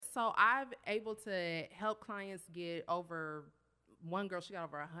So I've able to help clients get over. One girl, she got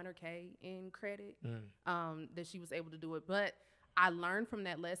over 100K in credit. That she was able to do it, but I learned from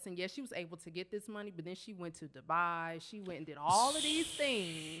that lesson. Yes, she was able to get this money, but then she went to Dubai. She went and did all of these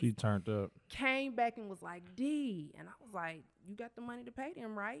things. She turned up. Came back and was like, D. And I was like, you got the money to pay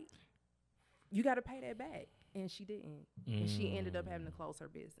them, right? You got to pay that back. And she didn't. And she ended up having to close her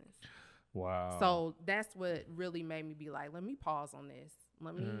business. Wow. So that's what really made me be like, let me pause on this.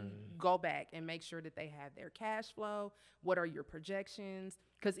 Let me go back and make sure that they have their cash flow. What are your projections?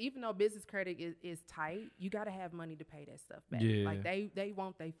 Because even though business credit is tight, you got to have money to pay that stuff back. Yeah. Like they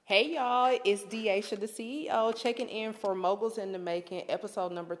won't. Hey, y'all. It's DeAsha, the CEO, checking in for Moguls in the Making,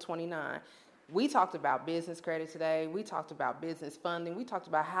 episode number 29. We talked about business credit today. We talked about business funding. We talked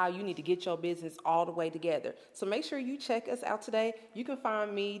about how you need to get your business all the way together. So make sure you check us out today. You can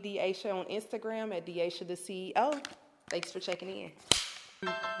find me, DeAsha, on Instagram at DeAsha, the CEO. Thanks for checking in.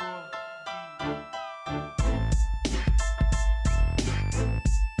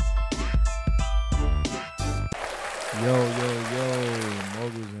 Yo,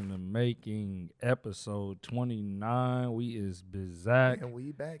 Moguls in the Making, episode 29. We is Bizak. And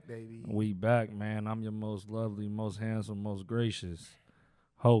we back, baby. We back, man. I'm your most lovely, most handsome, most gracious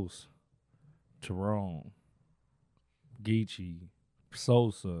host, Tyrone, Geechee,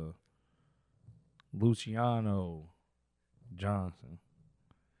 Sosa, Luciano, Johnson.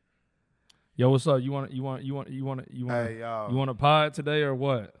 Yo, what's up? You want Hey, y'all. you want a pod today or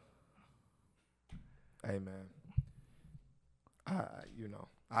what? Hey, man.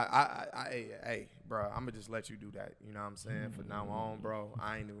 Hey, bro, I'm gonna just let you do that. You know what I'm saying? From now on, bro,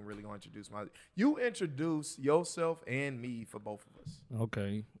 I ain't even really gonna introduce you introduce yourself and me for both of us.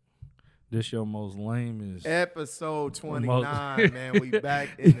 Okay. This your most lamest Episode 29, man. We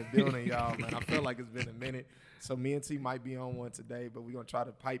back in the building, y'all, man. I feel like it's been a minute. So me and T might be on one today, but we're gonna try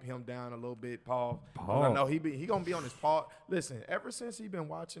to pipe him down a little bit, Paul. I know he gonna be on his Paul. Listen, ever since he been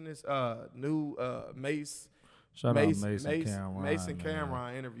watching this new Mason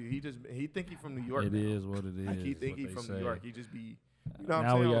Cameron interview, he think he from New York. It now. is what it is. Like he think he from New York. He just be. You know what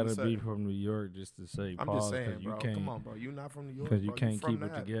now I'm saying? we gotta be from New York just to say. I'm just saying, bro. Come on, bro. You not from New York because you can't from keep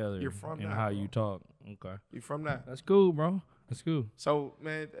it that. together. You're from and that, how bro. you talk. Okay, you from that. that's cool, bro. That's cool. So,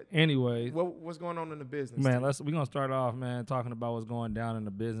 man. Anyway, what's going on in the business? Man, we gonna start off, man, talking about what's going down in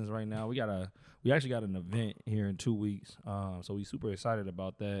the business right now. We actually got an event here in 2 weeks. So we super excited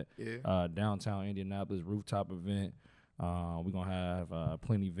about that. Yeah. Downtown Indianapolis rooftop event. We're gonna have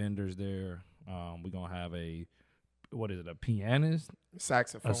plenty vendors there. We're gonna have a pianist, a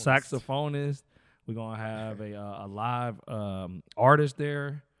saxophonist. We're gonna have a live artist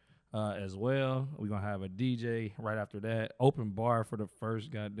there as well. We're gonna have a DJ right after that. Open bar for the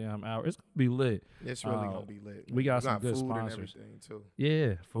first goddamn hour. It's gonna be lit. It's really gonna be lit. We got some good food sponsors and everything too.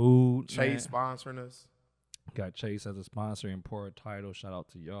 Yeah, food. Chase sponsoring us. Got Chase as a sponsor and Poor Title. Shout out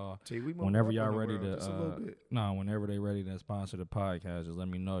to y'all. We whenever y'all ready to, whenever they ready to sponsor the podcast, just let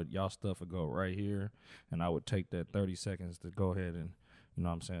me know. Y'all stuff will go right here, and I would take that 30 seconds to go ahead and, you know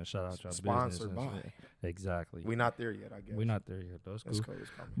what I'm saying, shout out y'all Sponsored business. by. Exactly. We're not there yet, I guess. We're not there yet. That's cool. It's cool.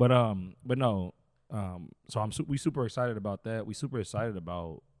 It's coming. But no. So we super excited about that. We super excited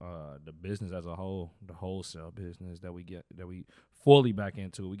about the business as a whole, the wholesale business that we fully back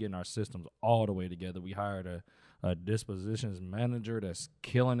into. We getting our systems all the way together. We hired a dispositions manager that's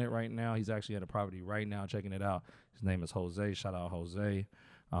killing it right now. He's actually at a property right now checking it out. His name is Jose. Shout out Jose.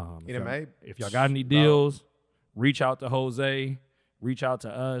 If y'all got any deals, reach out to Jose. Reach out to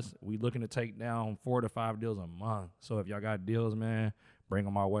us. We looking to take down 4 to 5 deals a month. So if y'all got deals, man, bring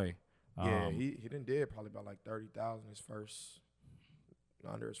them our way. Yeah, he did probably about like 30,000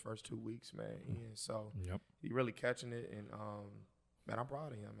 under his first 2 weeks, man. Yeah, so he really catching it, and man, I'm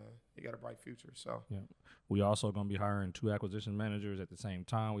proud of him, man. He got a bright future. So we also gonna be hiring 2 acquisition managers at the same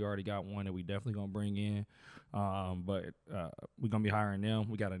time. We already got one that we definitely gonna bring in, but we're gonna be hiring them.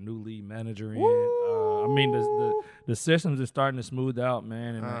 We got a new lead manager in. I mean, the systems is starting to smooth out,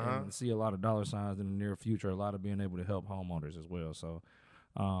 man, and see a lot of dollar signs in the near future. A lot of being able to help homeowners as well. So.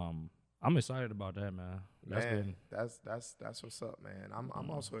 I'm excited about that, man. That's what's up, man. I'm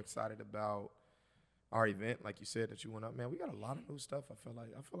also excited about our event, like you said, that you went up. Man, we got a lot of new stuff. I feel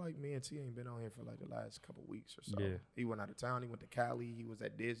like me and T ain't been on here for like the last couple weeks or so. Yeah. He went out of town. He went to Cali. He was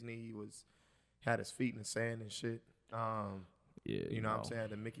at Disney. He had his feet in the sand and shit. You know what I'm saying?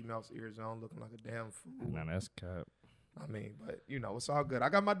 The Mickey Mouse ears on, looking like a damn fool. Man, that's cap. I mean, but it's all good. I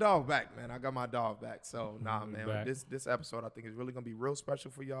got my dog back, man. So man, this episode I think is really gonna be real special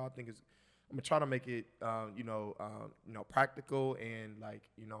for y'all. I'm gonna try to make it, practical and like,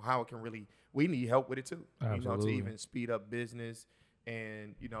 how it can really. We need help with it too. Absolutely. To even speed up business,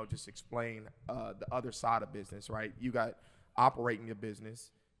 and, you know, just explain the other side of business, right? You got operating your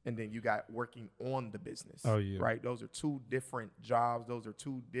business, and then you got working on the business. Oh, yeah. Right? Those are two different jobs. Those are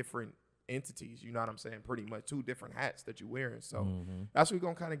two different entities. You know what I'm saying? Pretty much two different hats that you're wearing. So that's what we're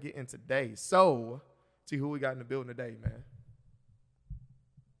going to kind of get in today. So see who we got in the building today, man.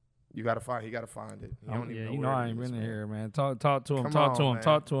 He got to find it. You know I ain't been in here, man. Talk to him. Come Talk to on, him. man.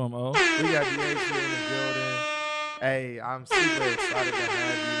 Talk to him. Oh, We got DeAsha in the building. Hey, I'm super excited to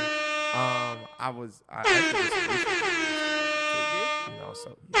have you. I actually you know,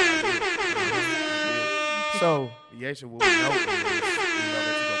 so yeah, I did. So DeAsha, what we know is, you know,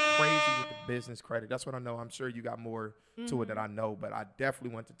 that you go crazy with the business credit. That's what I know. I'm sure you got more to it that I know, but I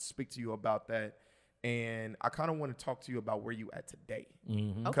definitely want to speak to you about that. And I kind of want to talk to you about where you at today,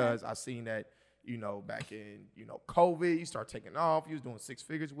 because I seen that, you know, back in, you know, COVID, you start taking off. You was doing 6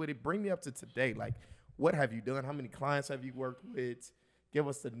 figures with it. Bring me up to today. Like, what have you done? How many clients have you worked with? Give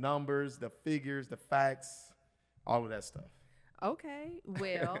us the numbers, the figures, the facts, all of that stuff. Okay,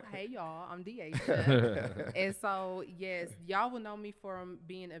 well, hey y'all, I'm DeAsha. And so, yes, y'all will know me from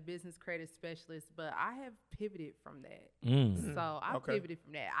being a business credit specialist, but I have pivoted from that. So I pivoted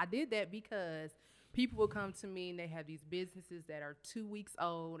from that. I did that because people will come to me and they have these businesses that are 2 weeks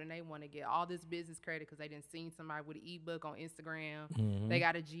old and they want to get all this business credit because they didn't seen somebody with an ebook on Instagram. They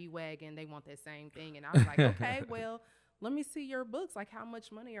got a G-Wagon. They want that same thing. And I was like, okay, well, let me see your books. Like, how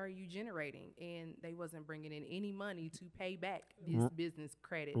much money are you generating? And they wasn't bringing in any money to pay back this business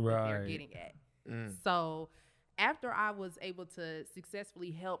credit that they're getting at. So after I was able to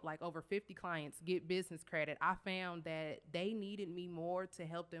successfully help like over 50 clients get business credit, I found that they needed me more to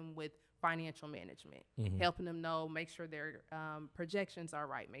help them with financial management, helping them know, make sure their projections are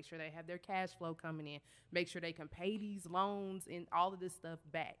right, make sure they have their cash flow coming in, make sure they can pay these loans and all of this stuff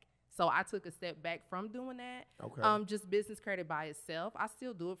back. So I took a step back from doing that. Just business credit by itself. I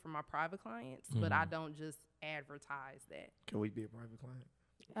still do it for my private clients, but I don't just advertise that. Can we be a private client?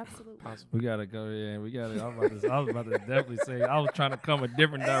 Absolutely. we gotta go. Yeah, we gotta. I was about to definitely say. I was trying to come a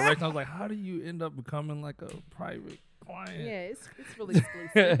different direction. I was like, how do you end up becoming like a private client? Yeah, it's really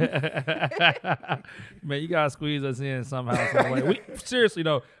exclusive. Man, you gotta squeeze us in somehow, some way. Seriously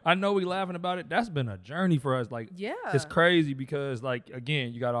though, I know we laughing about it. That's been a journey for us. Like, it's crazy because, like,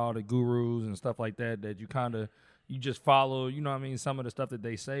 again, you got all the gurus and stuff like that you just follow. You know what I mean? Some of the stuff that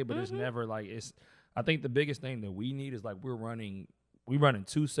they say, but it's never like it's. I think the biggest thing that we need is like we're running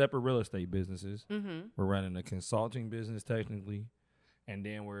 2 separate real estate businesses. We're running a consulting business technically, and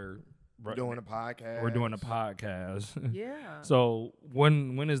then we're doing a podcast. We're doing a podcast. Yeah. So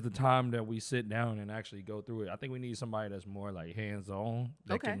when is the time that we sit down and actually go through it? I think we need somebody that's more like hands-on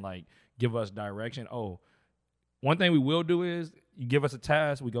that can like give us direction. Oh, one thing we will do is you give us a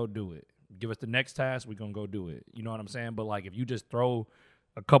task, we go do it. Give us the next task, we're going to go do it. You know what I'm saying? But like if you just throw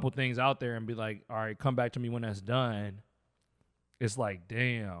a couple things out there and be like, all right, come back to me when that's done. It's like,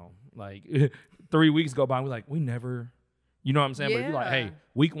 damn, like 3 weeks go by and we're like, we never, you know what I'm saying? But if you're like, hey,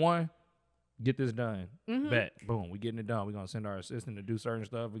 week 1, get this done. Bet. Boom. We getting it done. We're going to send our assistant to do certain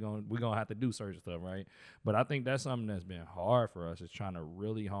stuff. We're going to have to do certain stuff, right? But I think that's something that's been hard for us is trying to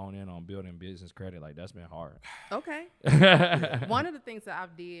really hone in on building business credit. Like, that's been hard. Okay. One of the things that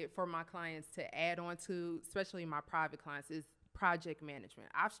I've did for my clients to add on to, especially my private clients, is project management.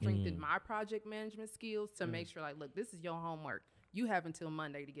 I've strengthened my project management skills to make sure, like, look, this is your homework. You have until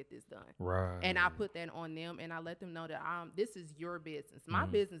Monday to get this done. Right. And I put that on them, and I let them know that this is your business. My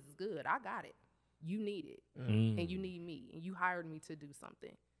business is good. I got it. You need it, and you need me, and you hired me to do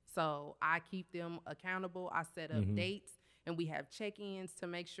something. So I keep them accountable. I set up dates, and we have check-ins to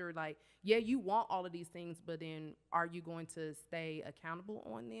make sure, like, yeah, you want all of these things, but then are you going to stay accountable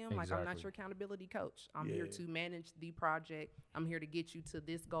on them? Exactly. Like, I'm not your accountability coach. I'm here to manage the project. I'm here to get you to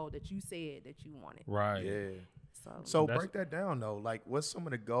this goal that you said that you wanted. Right. Yeah. So break that down though. Like, what's some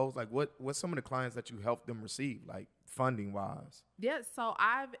of the goals? Like, what's some of the clients that you help them receive, like funding wise? Yeah, so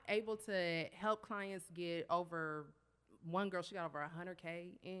I've able to help clients get over. One girl, she got over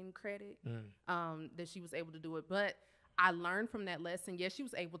 100K in credit. That she was able to do it, but I learned from that lesson. Yes, she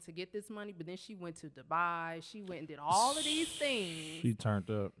was able to get this money, but then she went to Dubai. She went and did all of these things. She turned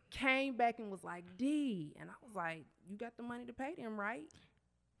up. Came back and was like, D, and I was like, you got the money to pay them, right?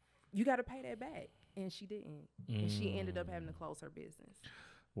 You got to pay that back. And she didn't. And she ended up having to close her business.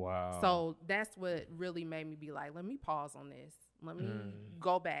 Wow. So that's what really made me be like, let me pause on this. Let me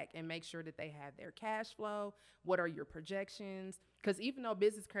go back and make sure that they have their cash flow. What are your projections? Because even though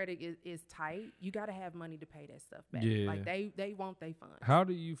business credit is tight, you got to have money to pay that stuff back. Yeah. Like they want their funds. How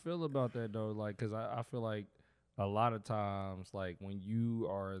do you feel about that though? Like, because I feel like a lot of times, like when you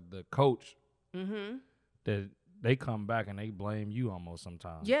are the coach, that they come back and they blame you almost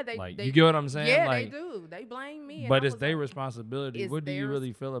sometimes. Yeah, like you get what I'm saying? Yeah, like, they do. They blame me. But it's their responsibility. What do you theirs.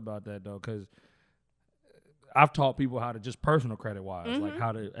 really feel about that though? Because I've taught people how to just personal credit wise, like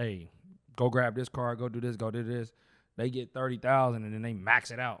how to, hey, go grab this card, go do this, go do this. They get 30,000 and then they max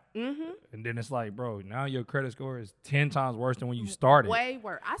it out, and then it's like, bro, now your credit score is 10 times worse than when you started. Way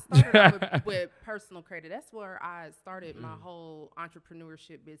worse. I started off with personal credit. That's where I started my whole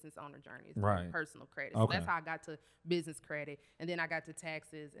entrepreneurship business owner journey. Right. Personal credit. So that's how I got to business credit, and then I got to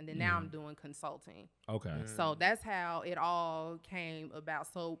taxes, and then now I'm doing consulting. Okay. So that's how it all came about.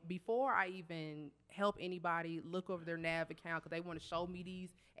 So before I even help anybody look over their NAV account because they want to show me these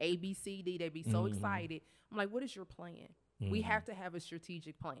A, B, C, D, they be so excited. I'm like, what is your plan? We have to have a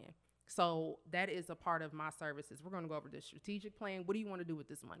strategic plan. So that is a part of my services. We're going to go over the strategic plan. What do you want to do with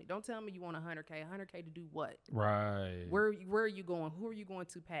this money? Don't tell me you want 100K. 100K to do what? Right. Where are you going? Who are you going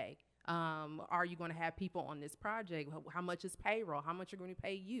to pay? Are you going to have people on this project? How much is payroll? How much are going to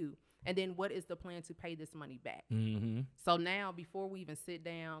pay you? And then what is the plan to pay this money back? So now, before we even sit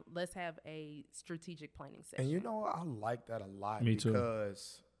down, let's have a strategic planning session. And you know, I like that a lot. Me too.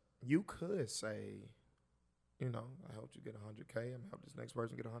 Because you could say, you know, I helped you get 100K. I'm gonna help this next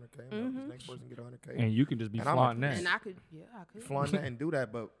person get 100K. I'm gonna help this next person get 100K. And you can just be flaunting that. And I could flaunt that and do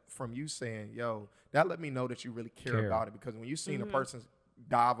that. But from you saying, yo, that let me know that you really care about it. Because when you seen a person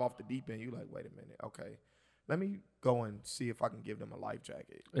dive off the deep end, you like, wait a minute, okay, let me go and see if I can give them a life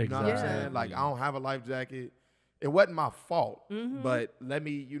jacket. You know what I'm saying? Like, I don't have a life jacket. It wasn't my fault, but let me,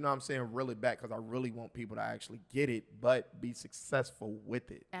 you know what I'm saying, reel it back because I really want people to actually get it, but be successful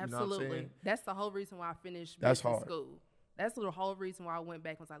with it. Absolutely. You know what I'm saying? That's the whole reason why I finished That's business hard. school. That's the whole reason why I went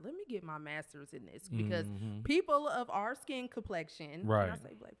back and was like, let me get my master's in this. Because people of our skin complexion, Right. can I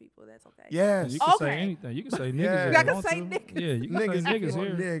say black people? That's okay. Yes. You can say Okay. anything. You can say niggas. Yeah. if I you can want say to. niggas. Yeah, you can Niggas, say niggas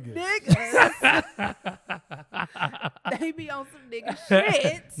here. Niggas. They be on some nigga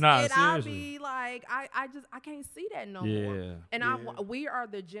shit. Nah, and I'll seriously. be like, I can't see that no Yeah. more. And we are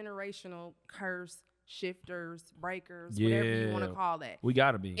the generational curse shifters, breakers, whatever you want to call that. We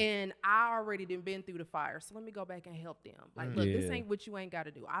gotta be. And I already been through the fire, so let me go back and help them. Like, look, this ain't what you ain't got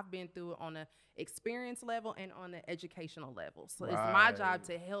to do. I've been through it on a experience level and on the educational level. So it's my job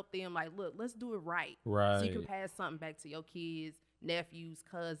to help them. Like, look, let's do it right. Right. So you can pass something back to your kids, nephews,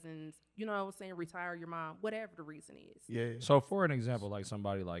 cousins. You know what I'm saying? Retire your mom, whatever the reason is. Yeah. So for an example, like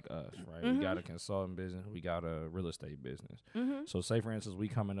somebody like us, right? We got a consulting business, we got a real estate business. So say for instance, we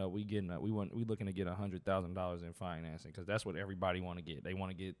coming up, we looking to get $100,000 in financing because that's what everybody want to get. They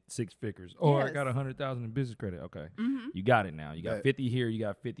want to get 6 figures. Oh, I got 100,000 in business credit. Okay, you got it now. You got 50 here. You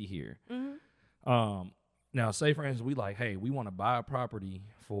got 50 here. Now say for instance, we like, hey, we want to buy a property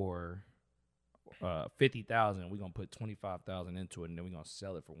for 50,000. We're gonna put 25,000 into it, and then we're gonna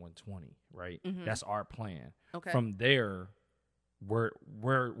sell it for 120. Right? That's our plan. Okay. From there, where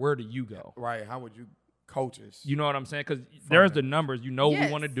do you go? Right. How would you coach us? You know what I'm saying? Because there's the numbers. You know what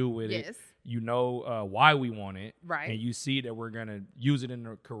we want to do with Yes. it. You know why we want it. Right. And you see that we're gonna use it in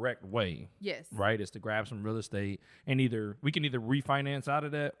the correct way. Yes. Right. It's to grab some real estate, and we can either refinance out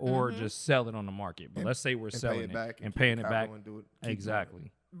of that or just sell it on the market. But let's say we're selling it back and paying it back. And do it,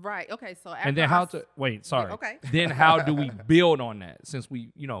 Exactly. Right. Okay. So after And then okay. Then how do we build on that? Since we,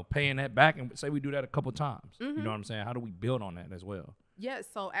 paying that back, and say we do that a couple times. You know what I'm saying? How do we build on that as well? Yes.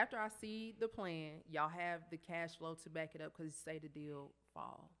 So after I see the plan, y'all have the cash flow to back it up because say the deal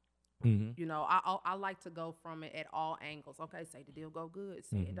fall. You know, I like to go from it at all angles. Okay, say the deal go good,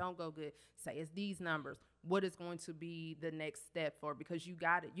 say it don't go good, say it's these numbers. What is going to be the next step for? Because you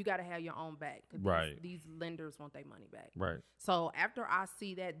got to have your own back. Right. These lenders want their money back. Right. So after I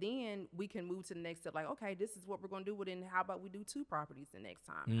see that, then we can move to the next step. Like, okay, this is what we're going to do with it. And how about we do 2 properties the next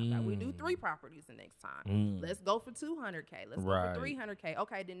time? How about we do 3 properties the next time? Let's go for 200K. Let's go for 300K.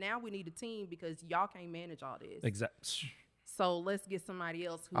 Okay, then now we need a team because y'all can't manage all this. Exactly. So let's get somebody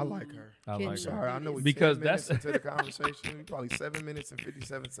else who I like her. I like her. Sorry, I know we Because 10 minutes that's into the conversation. We probably 7 minutes and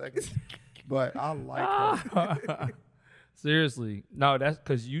 57 seconds, but I like her. Seriously, no, that's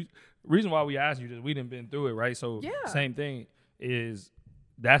because reason why we asked you is we didn't been through it, right? So same thing is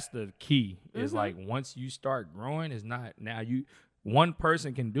that's the key. Is like once you start growing, it's not now one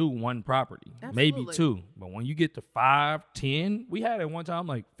person can do 1 property, maybe 2, but when you get to 5, 10, we had at one time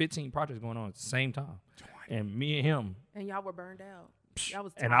like 15 projects going on at the same time, and me and him. And y'all were burned out. Y'all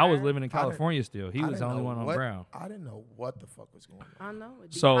was tired. And I was living in California still. He was the only one on ground. I didn't know what the fuck was going on. I know.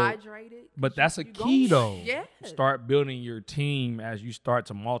 So, dehydrated. But that's a key though. Yeah. Start building your team as you start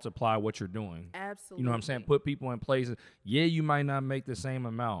to multiply what you're doing. Absolutely. You know what I'm saying? Put people in places. Yeah, you might not make the same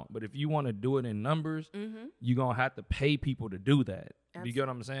amount, but if you want to do it in numbers, you're going to have to pay people to do that. Absolutely. Do you get what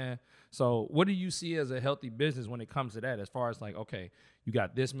I'm saying? So what do you see as a healthy business when it comes to that? As far as like, okay, you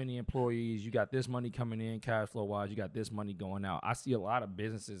got this many employees, you got this money coming in cash flow wise, you got this money going out. I see a lot of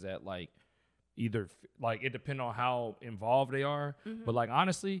businesses that like either like it depends on how involved they are. But like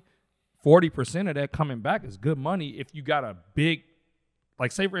honestly, 40% of that coming back is good money if you got a big,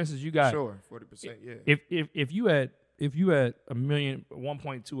 like say for instance, you got 40%, yeah. If you had $1 million,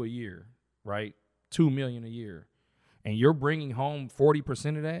 1.2 a year, right? 2 million a year, and you're bringing home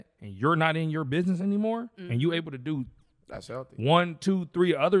 40% of that, and you're not in your business anymore, and you able to do that's healthy. 1, 2,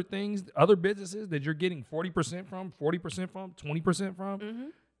 3 other things, other businesses that you're getting 40% from, 20%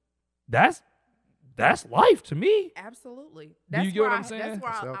 from, that's life to me. Absolutely. Do you get what I'm saying?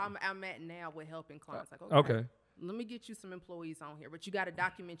 That's where I'm at now with helping clients. Like, okay. Let me get you some employees on here, but you got to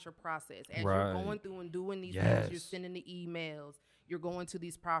document your process as you're going through and doing these things. You're sending the emails. You're going to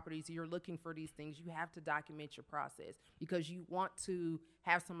these properties. You're looking for these things. You have to document your process because you want to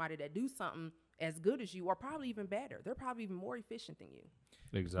have somebody that do something as good as you, or probably even better. They're probably even more efficient than you.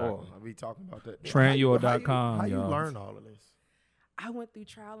 Exactly. I'll be talking about that. Trainyo.com. How you learn all of this? I went through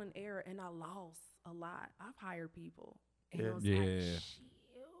trial and error, and I lost a lot. I've hired people, and I was like, shit,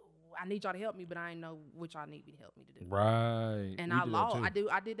 I need y'all to help me, but I didn't know what y'all need me to help me to do. Right. And I lost. I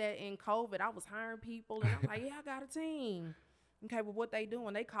did that in COVID. I was hiring people, and I'm like, yeah, I got a team. Okay, well, what they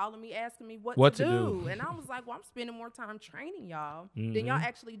doing? They calling me, asking me what to do. And I was like, well, I'm spending more time training y'all than y'all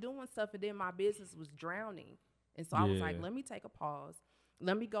actually doing stuff. And then my business was drowning. And so I was like, let me take a pause.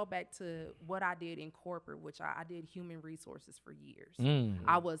 Let me go back to what I did in corporate, which I did human resources for years.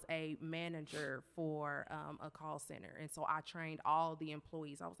 I was a manager for a call center. And so I trained all the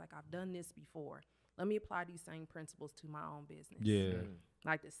employees. I was like, I've done this before. Let me apply these same principles to my own business. Yeah.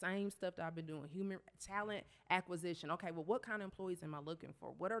 Like the same stuff that I've been doing, human talent acquisition. Okay, well, what kind of employees am I looking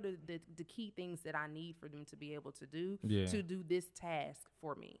for? What are the key things that I need for them to be able to do to do this task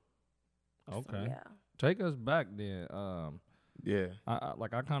for me? Okay. So, take us back then. I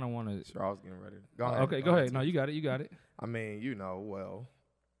kind of want to. Sure, I was getting ready. Go ahead. Okay, go ahead. No, you got it. I mean,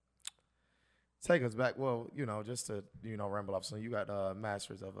 take us back. Well, just to, ramble off. So you got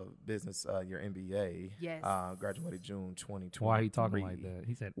Masters of a Business, your MBA. Yes. Graduated June 2020. Why he talking like that?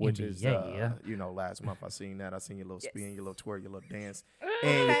 He said which MBA, is, last month I seen that. I seen your little spin, your little twerk, your little dance,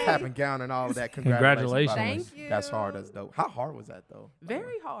 and your cap and gown and all of that. Congratulations. Thank you. That's hard. That's dope. How hard was that, though?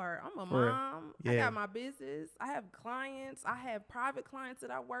 Very hard. I'm a mom. I got my business. I have clients. I have private clients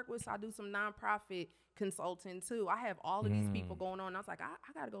that I work with. So I do some nonprofit consulting, too. I have all of these people going on. I was like,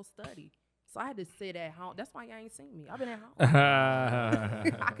 I got to go study. So I had to sit at home. That's why y'all ain't seen me. I've been at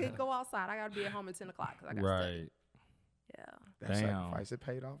home. I couldn't go outside. I got to be at home at 10 o'clock because I got to study. Yeah. That sacrifice, it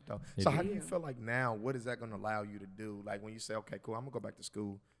paid off, though. How do you feel like now, what is that going to allow you to do? Like when you say, okay, cool, I'm going to go back to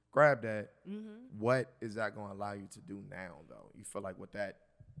school, grab that. What is that going to allow you to do now, though? You feel like with that,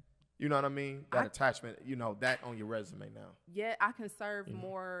 you know what I mean? That attachment, that on your resume now. Yeah, I can serve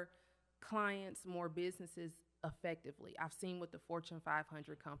more clients, more businesses effectively. I've seen what the Fortune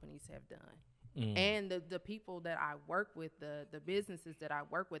 500 companies have done. And the people that I work with, the businesses that I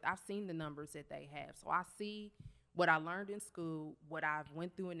work with, I've seen the numbers that they have. So I see what I learned in school, what I've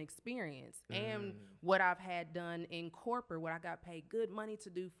went through and experienced, and what I've had done in corporate, what I got paid good money to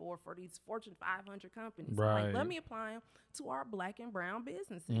do for these Fortune 500 companies. Right. Like, let me apply them to our black and brown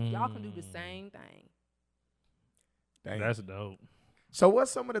businesses. Y'all can do the same thing. Dang. That's dope. So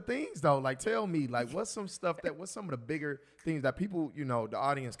what's some of the things, though? Like, tell me, like, what's some of the bigger things that people, the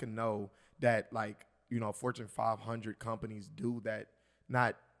audience can know that, like, Fortune 500 companies do that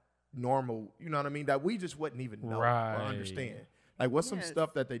not normal, you know what I mean, that we just wouldn't even know or understand. Like, what's some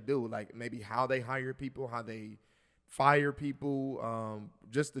stuff that they do? Like, maybe how they hire people, how they fire people,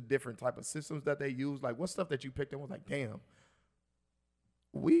 just the different type of systems that they use. Like, what's stuff that you picked up and was like, damn,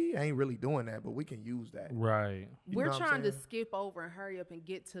 we ain't really doing that, but we can use that. Right. We're trying to skip over and hurry up and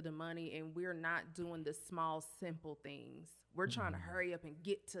get to the money, and we're not doing the small, simple things. We're trying to hurry up and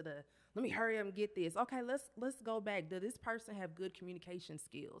get to let me hurry up and get this. Okay, let's go back. Does this person have good communication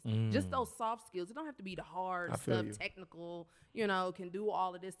skills? Just those soft skills. It don't have to be the hard stuff, technical, can do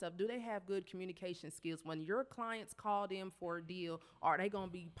all of this stuff. Do they have good communication skills? When your clients call them for a deal, are they going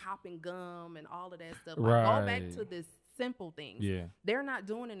to be popping gum and all of that stuff? Like, go back to this simple things. Yeah. They're not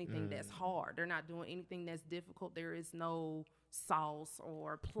doing anything that's hard. They're not doing anything that's difficult. There is no sauce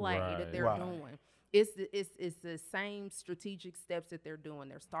or play Right. that they're Right. doing. It's the same strategic steps that they're doing.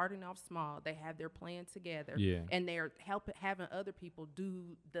 They're starting off small. They have their plan together, Yeah. and they're having other people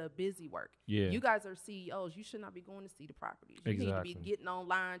do the busy work. Yeah. You guys are CEOs. You should not be going to see the properties. You need to Exactly. be getting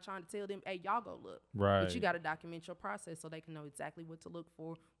online trying to tell them, hey, y'all go look. Right. But you got to document your process so they can know exactly what to look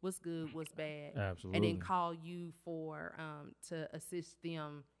for, what's good, what's bad, Absolutely. and then call you for to assist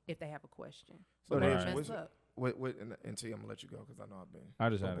them if they have a question. So Don't Right. mess up. and T, I'm gonna let you go because I know I've been. I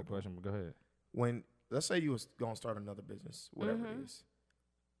just had a question, but go ahead. When let's say you was gonna start another business, whatever Mm-hmm. it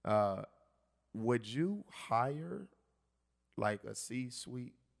is, would you hire like a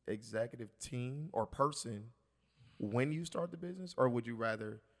C-suite executive team or person when you start the business, or would you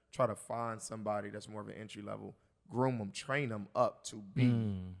rather try to find somebody that's more of an entry level, groom them, train them up to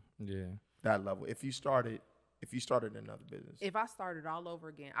be Yeah. that level? If you started another business, If I started all over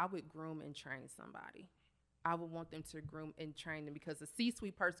again, I would groom and train somebody. I would want them to groom and train them because the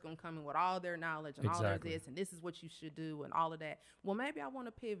C-suite person going to come in with all their knowledge and all Exactly. their this and this is what you should do and all of that. Well, maybe I want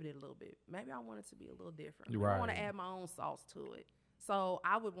to pivot it a little bit. Maybe I want it to be a little different. Maybe I want Right. to add my own sauce to it. So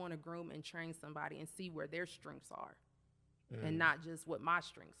I would want to groom and train somebody and see where their strengths are and not just what my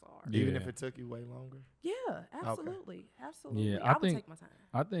strengths are. even Yeah. if it took you way longer. Yeah, absolutely. Absolutely. Yeah, I I would think- take my time.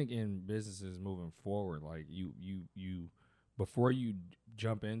 I think in businesses moving forward, like you before you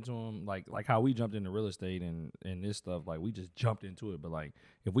jump into them, like how we jumped into real estate and this stuff, like we just jumped into it. But like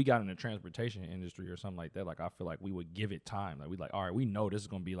if we got in the transportation industry or something like that, like I feel like we would give it time. Like we like, all right, we know this is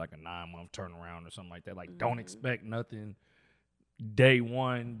gonna be like a 9-month turnaround or something like that. Like don't expect nothing day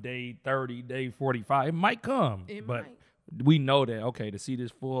 1, day 30, day 45. It might come, It but might. we know that, okay, to see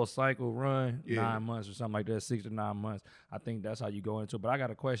this full cycle run, Yeah. 9 months or something like that, 6 to 9 months, I think that's how you go into it. But I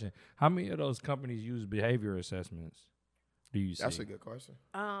got a question. How many of those companies use behavior assessments? Do you see? That's a good question.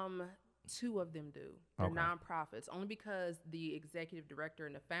 2 of them do. They're Okay. nonprofits, only because the executive director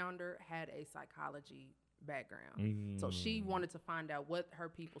and the founder had a psychology background. So she wanted to find out what her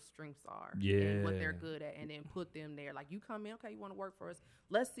people's strengths are and what they're Yeah. good at, and then put them there. Like, you come in, okay, you want to work for us.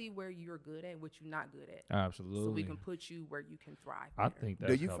 Let's see where you're good at, what you're not good at. Absolutely. So we can put you where you can thrive. I better. think Do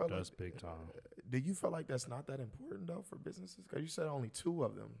that's you helped feel us like- big time. Do you feel like that's not that important though for businesses? Because you said only 2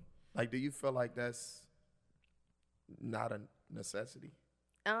 of them. Like, do you feel like that's not a necessity?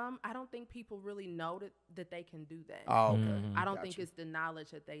 I don't think people really know that they can do that. Oh, okay. Mhm. I don't Got think you. it's the knowledge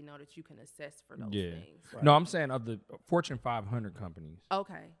that they know that you can assess for those Yeah. things. Right. No, I'm saying of the Fortune 500 companies,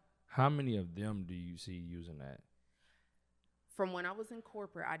 Okay. how many of them do you see using that? From when I was in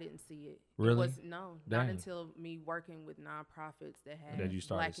corporate, I didn't see it. Really? It was not Dang. until me working with nonprofits that had That you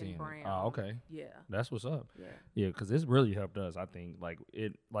started black seeing and it. brown. Oh, okay. Yeah. That's what's up. Yeah. Yeah, because this really helped us. I think like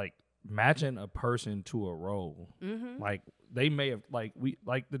matching a person to a role. Mm-hmm. Like they may have like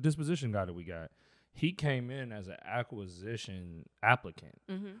the disposition guy that we got. He came in as an acquisition applicant,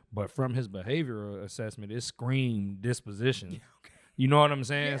 Mm-hmm. but from his behavioral assessment, it screamed disposition. You know what I'm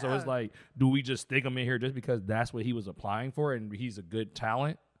saying? So it's Yeah. like, do we just stick him in here just because that's what he was applying for and he's a good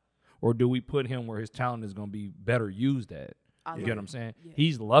talent, or do we put him where his talent is going to be better used at? You get what I'm saying? Yeah.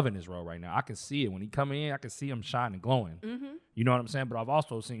 He's loving his role right now. I can see it when he come in. I can see him shining, glowing. Mm-hmm. You know what I'm saying? But I've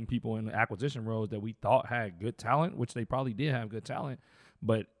also seen people in the acquisition roles that we thought had good talent, which they probably did have good talent,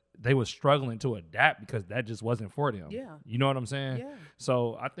 but they were struggling to adapt because that just wasn't for them. Yeah. You know what I'm saying? Yeah.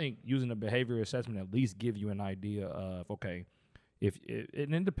 So I think using a behavior assessment at least give you an idea of, okay, if it,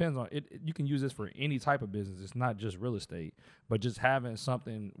 and it depends on it. You can use this for any type of business. It's not just real estate, but just having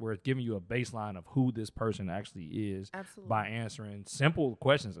something where it's giving you a baseline of who this person actually is Absolutely. by answering simple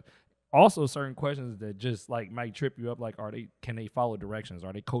questions. Also, certain questions that just like might trip you up, like can they follow directions?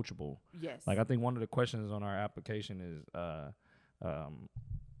 Are they coachable? Yes. Like I think one of the questions on our application is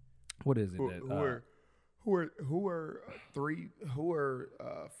what is it? Who are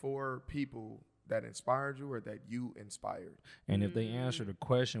 4 people that inspired you or that you inspired? And if they answer the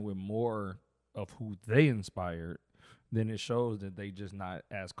question with more of who they inspired, then it shows that they just not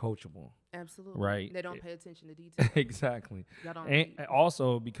as coachable. Absolutely. Right. They don't pay attention to detail. Exactly. Y'all don't And need-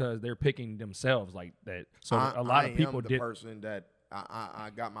 also because they're picking themselves like that. So a lot of people am the did person that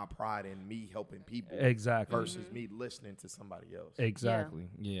I got my pride in me helping people exactly. versus me listening to somebody else. Exactly.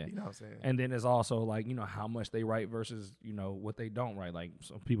 Yeah. You know what I'm saying? And then there's also like, how much they write versus, what they don't write. Like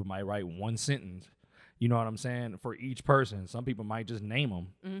some people might write one sentence, you know what I'm saying, for each person. Some people might just name them.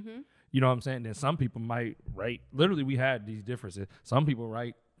 Mm-hmm. You know what I'm saying? Then some people might write, literally we had these differences. Some people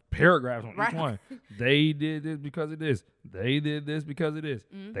write paragraphs on Right. each one. They did this because of this. They did this because of this.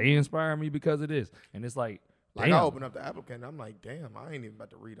 Mm-hmm. They inspired me because of this. And it's like, Like, damn. I open up the applicant, I'm like, damn, I ain't even about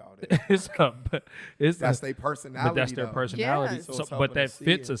to read all this. That's their personality. But that's their though. personality. Yes. So So, it's but helping that to see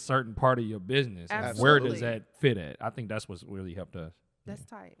fits it. a certain part of your business. And Absolutely. where does that fit at? I think that's what's really helped us. That's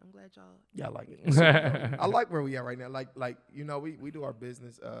tight. I'm glad y'all. Yeah, I like it. So, I like where we are right now. Like we do our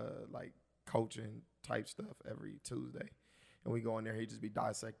business like coaching type stuff every Tuesday. And we go in there, he just be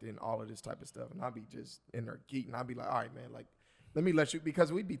dissecting all of this type of stuff. And I'll be just in there geeking. I'll be like, all right, man, like, let me let you,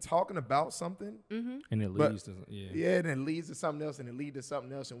 because we'd be talking about something. Mm-hmm. And it leads to, Yeah, and it leads to something else, and it leads to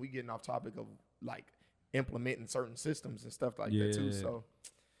something else. And we getting off topic of, like, implementing certain systems and stuff like that, too. So,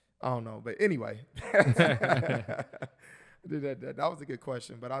 I don't know. But anyway, that was a good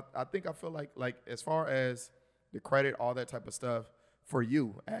question. But I think I feel like as far as the credit, all that type of stuff, for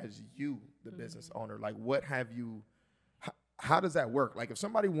you, as you, the business owner, like, what have you, how does that work? Like, if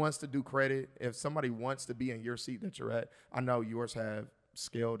somebody wants to do credit, if somebody wants to be in your seat that you're at, I know yours have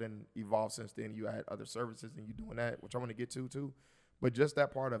scaled and evolved since then. You add other services and you doing that, which I want to get to too. But just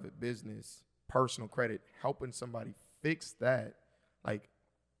that part of it, business, personal credit, helping somebody fix that, like,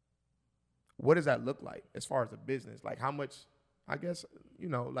 what does that look like as far as a business? Like, how much, I guess,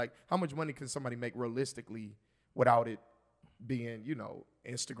 like, how much money can somebody make realistically without it being,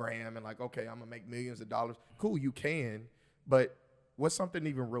 Instagram and like, okay, I'm going to make millions of dollars. Cool, you can. But what's something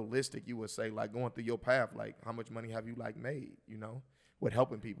even realistic you would say, like, going through your path, like, how much money have you, like, made, with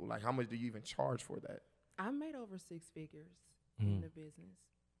helping people? Like, how much do you even charge for that? I made over 6 figures in the business.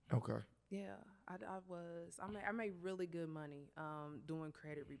 Okay. Yeah, I made really good money doing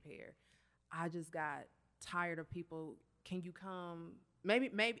credit repair. I just got tired of people, can you come? Maybe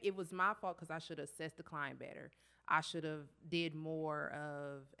it was my fault because I should have assessed the client better. I should have did more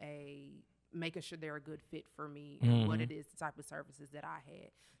of making sure they're a good fit for me and what it is, the type of services that I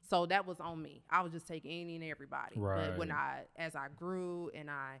had. So that was on me. I was just taking any and everybody. Right. But as I grew and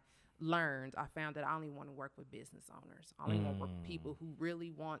I learned, I found that I only want to work with business owners. I only want to work with people who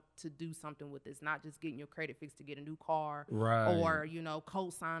really want to do something with this, not just getting your credit fixed to get a new car, Right. or,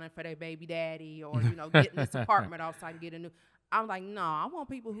 co-signing for their baby daddy, or, getting this apartment outside to get a new. I'm like, no, I want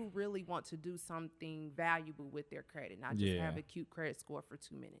people who really want to do something valuable with their credit, not just have a cute credit score for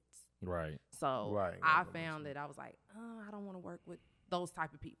 2 minutes. Right. So I found that I was like, I don't want to work with those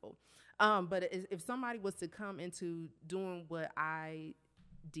type of people. But if somebody was to come into doing what I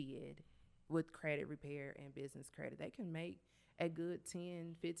did with credit repair and business credit, they can make a good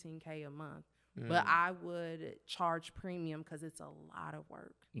 10, 15K a month. But I would charge premium because it's a lot of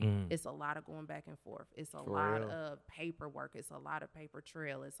work. It's a lot of going back and forth. It's a lot of paperwork. It's a lot of paper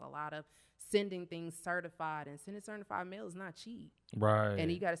trail. It's a lot of sending things certified. And sending certified mail is not cheap. Right.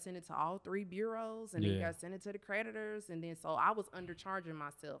 And you got to send it to all 3 bureaus. And then you got to send it to the creditors. And then so I was undercharging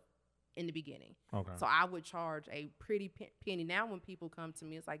myself in the beginning. Okay. So I would charge a pretty penny. Now when people come to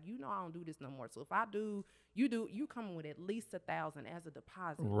me, it's like, I don't do this no more. So if I do, you come with at least $1,000 as a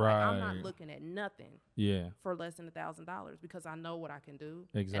deposit. Right. Like, I'm not looking at nothing for less than $1,000 because I know what I can do.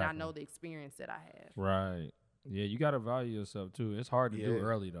 Exactly. And I know the experience that I have. Right. Yeah, you got to value yourself too. It's hard to do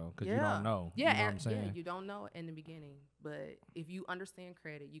early though because you don't know. Yeah, you know what I'm saying? Yeah, you don't know in the beginning. But if you understand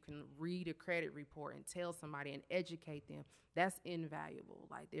credit, you can read a credit report and tell somebody and educate them. That's invaluable.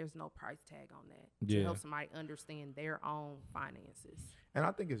 Like, there's no price tag on that to help somebody understand their own finances. And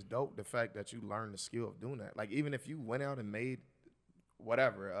I think it's dope the fact that you learned the skill of doing that. Like, even if you went out and made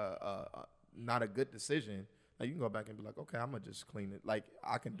whatever, not a good decision, like, you can go back and be like, okay, I'm going to just clean it. Like,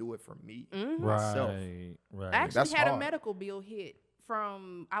 I can do it for me, myself. Right. I actually had a medical bill hit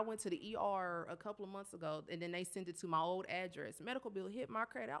I went to the ER a couple of months ago, and then they sent it to my old address. Medical bill hit my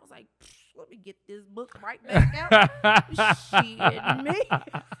credit. I was like, let me get this book right back out. Shit, me.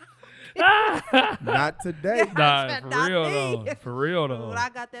 Not today. Nah, for real though. When I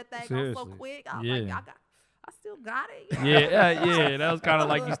got that thing on so quick, I was like, I still got it. Yeah. That was kind of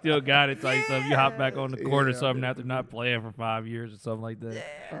like you still got it type stuff. You hop back on the court or something after not playing for 5 years or something like that.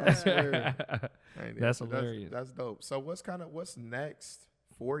 Yeah. That's hilarious. That's dope. So what's next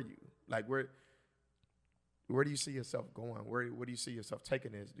for you? Like, where do you see yourself going? Where do you see yourself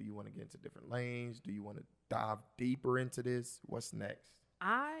taking this? Do you want to get into different lanes? Do you want to dive deeper into this? What's next?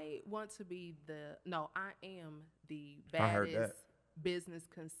 I want to be I am the baddest business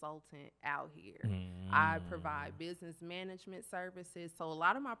consultant out here. I provide business management services. So a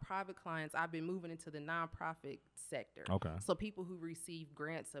lot of my private clients, I've been moving into the nonprofit sector. Okay. So people who receive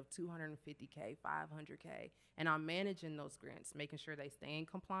grants of $250K, $500K, and I'm managing those grants, making sure they stay in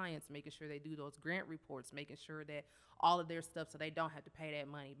compliance, making sure they do those grant reports, making sure that all of their stuff so they don't have to pay that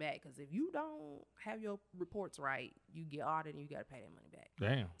money back. Because if you don't have your reports right, you get audited and you got to pay that money back.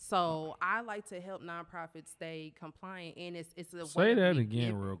 Damn. So I like to help nonprofits stay compliant, and it's a way. Say that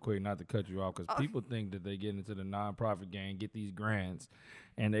again real quick, not to cut you off, because people think that they get into the nonprofit game, get these grants,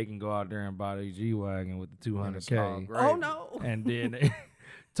 and they can go out there and buy their G-Wagon with the $200K. Oh, no. And then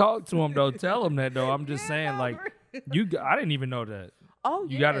talk to them, though. Tell them that, though. I'm just saying, like, I didn't even know that. Oh,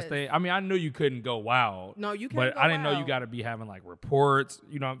 you got to stay. I mean, I knew you couldn't go wild. No, you can't. But I didn't know you wild. got to be having like reports,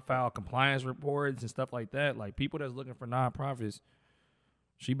 file compliance reports and stuff like that. Like people that's looking for nonprofits,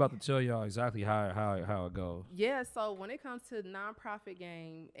 she about to tell y'all exactly how it goes. Yeah, so when it comes to nonprofit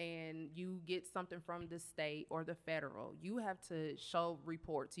game and you get something from the state or the federal, you have to show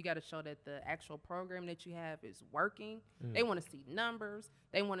reports. You got to show that the actual program that you have is working. They want to see numbers.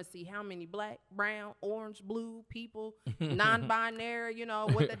 They want to see how many black, brown, orange, blue people, non-binary,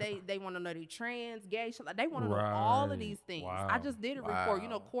 what they want to know, they trans, gay, they want to know all of these things. Wow. I just did a report.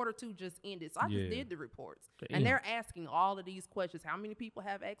 Q2 just ended, so I just did the reports. Damn. And they're asking all of these questions. How many people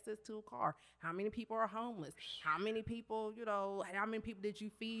have access to a car? How many people are homeless? How many people, how many people did you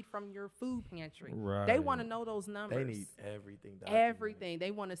feed from your food pantry? Right. They want to know those numbers. They need everything documented. Everything.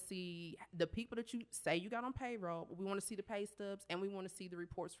 They want to see the people that you say you got on payroll. We want to see the pay stubs, and we want to see the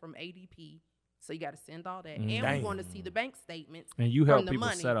reports from ADP. So you got to send all that. And we want to see the bank statements. And you help from the people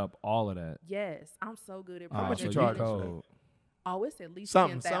money. set up all of that. Yes. I'm so good at How much you project charge for management. that? Oh, it's at least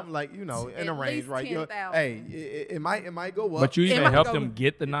Something 10,000. like, in At a range, least right? 10,000. Hey, it might go up. But you even might help go- them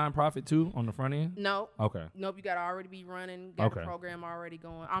get the nonprofit too on the front end? No. Okay. Nope, you got to already be running, got Okay. a program already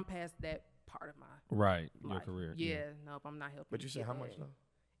going. I'm past that part of my Right. Your life. career. Yeah, nope, I'm not helping. But you said get how that. much now?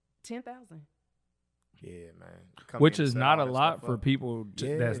 10,000. Yeah, man. Which is not a lot for people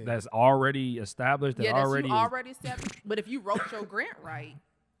that's already established, that Yeah, that's already you is- already established. But if you wrote your grant right,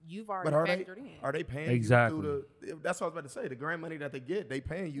 you've already But factored in. are they paying Exactly. you through that's what I was about to say. The grant money that they get, they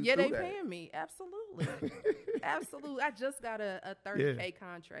paying you Yeah, through they that. paying me. Absolutely. Absolutely. I just got a 30K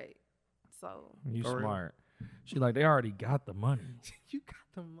contract. So You For real? smart. She like, they already got the money. you got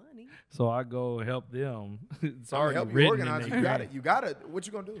the money. So I go help them. It's I'm already help you written organize. in You their got grant. it. You got it. What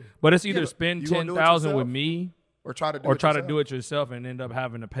you gonna do? But it's either Yeah, spend you gonna do it 10,000 with yourself? me Or try to do or it try to yourself? do it yourself and end up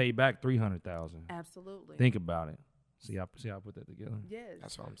having to pay back 300,000. Absolutely. Think about it. See how I put that together. Yes.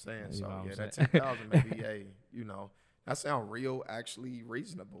 That's what I'm saying. You So know what I'm that saying? 10,000 maybe, hey, that sound real, actually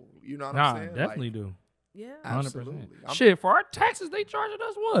reasonable. You know what Nah, I'm saying? definitely Like, do. Yeah. 100%. Absolutely. Shit, for our taxes, they charging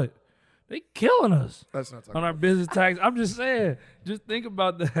us what? They killing us Let's not talk on our about business tax. I'm just saying. Just think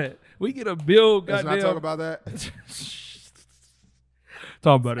about that. We get a bill. Let's not Goddamn. talk about that.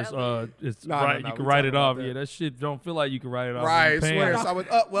 Talking about Tell it's No, right. no, You can we write talking it about off. that. Yeah, that shit don't feel like you can write it off. Right, I when you swear. paying. So I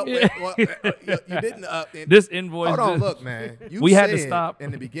was you didn't up. And This invoice. hold on, just- look, man. You We had to said stop.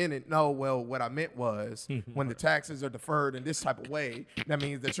 in the beginning. No, well, what I meant was when the taxes are deferred in this type of way, that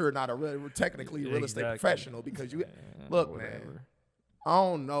means that you're not technically a real estate Exactly. professional because you look, man. whatever. I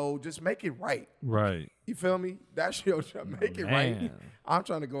don't know. Just make it right. Right. You feel me? That's your job. Make it right. Man. I'm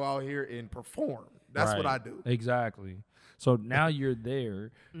trying to go out here and perform. That's what I Right. do. Exactly. So now you're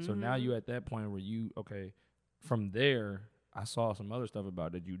there. So now you at that point where from there, I saw some other stuff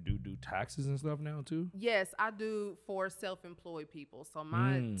about that you do taxes and stuff now too. Yes, I do for self-employed people. So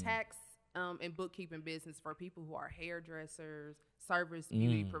my tax and bookkeeping business for people who are hairdressers, service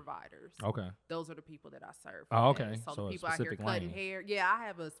beauty providers. Okay. Those are the people that I serve. Oh, for that. okay. So, So the a people out here specific cutting lane. hair. Yeah, I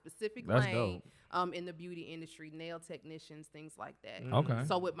have a specific That's lane in the beauty industry, nail technicians, things like that. Okay.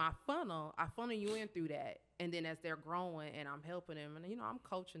 So with my funnel, I funnel you in through that. And then as they're growing and I'm helping them and, I'm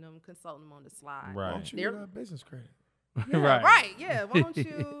coaching them, consulting them on the slide. Right. Why don't you They're- get business credit? Yeah, Right. Yeah. Why don't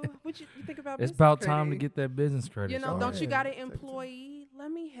you, what you think about It's business about time to credit? get that business credit. Oh, Don't you yeah. got an Take it to- employee? Let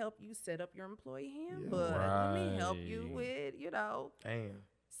me help you set up your employee handbook. Let me help you Right. with, Damn.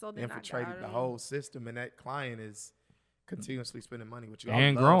 So then Infiltrated I the got whole system, and that client is continuously spending money with you.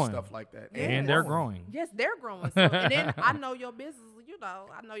 And I love growing. stuff like that. And they're growing. Yes, they're growing. So, and then I know your business.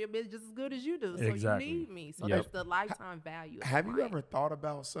 I know your business just as good as you do. So Exactly. you need me. So Yep. that's the lifetime value. of Have the you brand. ever thought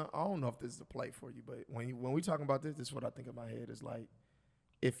about some? I don't know if this is a play for you, but when we talking about this is what I think in my head is like,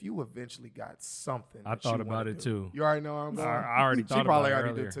 if you eventually got something, I that thought you about wanna it do. too. You already know where I'm going. I already She thought probably about it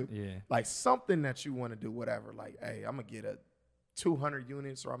already earlier. did too. Yeah. Like something that you want to do, whatever. Like, hey, I'm gonna get a 200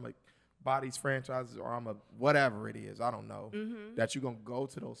 units, or I'm gonna buy these franchises, or I'm a whatever it is. I don't know. Mm-hmm. That you're gonna go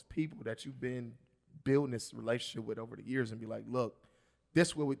to those people that you've been building this relationship with over the years and be like, look,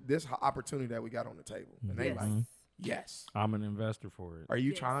 this opportunity that we got on the table, and they Yes. like, yes. I'm an investor for it. Are you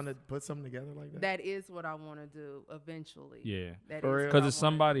Yes. trying to put something together like that? That is what I want to do eventually. Yeah. That For is real? what Because I it's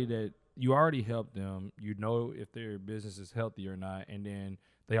wanna somebody do. that you already helped them. You know if their business is healthy or not, and then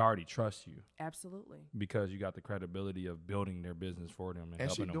they already trust you Absolutely. because you got the credibility of building their business for them and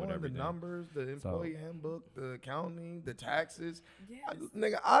And she helping them with doing the everything. numbers, the employee handbook, the accounting, the taxes. Yes.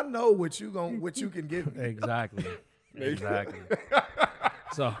 Nigga, I know what you can give me. Exactly. Exactly.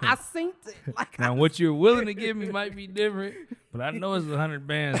 So I synced it. Like now, what you're willing to give me might be different, but I know it's 100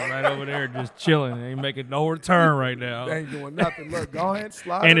 bands right over there just chilling. They ain't making no return right now. They ain't doing nothing. Look, go ahead,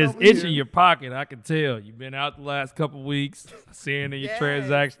 slide And it it's over itching here. your pocket. I can tell. You've been out the last couple weeks, seeing in your Yes.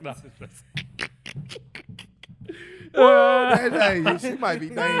 transaction. Hey, she might be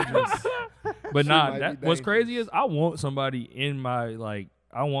dangerous. But She nah, might be what's dangerous. crazy is I want somebody in my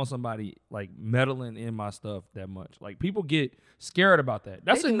I want somebody like meddling in my stuff that much. Like people get scared about that.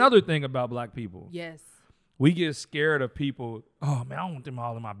 That's They do. another thing about black people. yes. We get scared of people. Oh man, I don't want them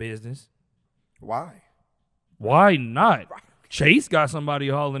all in my business. Why? Why not? Chase got somebody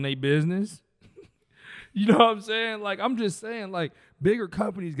all in their business. You know what I'm saying? Like, I'm just saying, like, bigger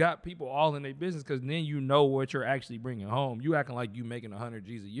companies got people all in their business because then you know what you're actually bringing home. You acting like you making 100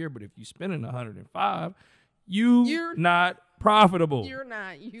 G's a year, but if you spending 105, you're not profitable. You're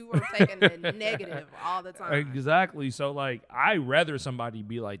not. You are taking the negative all the time. Exactly. So, like, I rather somebody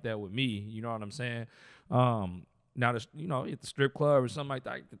be like that with me. You know what I'm saying? Now, at the strip club or something like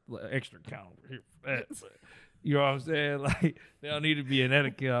that, extra count over here for that. But, you know what I'm saying? Like, they don't need to be an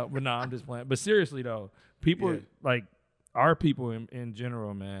etiquette. But no, I'm just playing. But seriously, though, people, like, our people in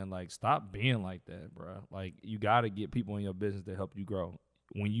general, man, like, stop being like that, bro. Like, you got to get people in your business to help you grow.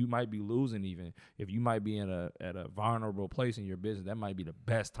 When you might be losing, even if you might be at a vulnerable place in your business, that might be the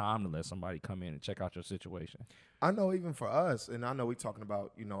best time to let somebody come in and check out your situation. I know even for us, and I know we're talking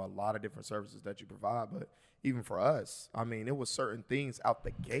about, a lot of different services that you provide, but even for us, I mean, it was certain things out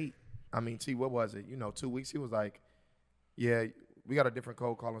the gate. I mean, T, what was it? 2 weeks, he was like, yeah, we got a different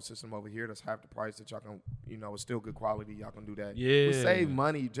cold calling system over here that's half the price that y'all can, it's still good quality. Y'all can do that. Yeah. We save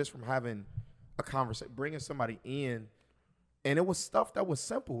money just from having a conversation, bringing somebody in. And it was stuff that was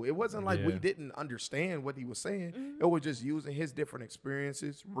simple. It wasn't like we didn't understand what he was saying. It was just using his different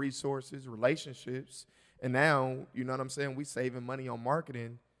experiences, resources, relationships. And now, you know what I'm saying? We saving money on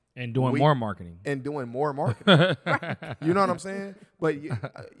marketing. And doing more marketing. And doing more marketing. You know what I'm saying? But you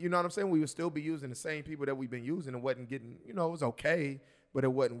know what I'm saying? We would still be using the same people that we've been using. It wasn't getting, it was okay, but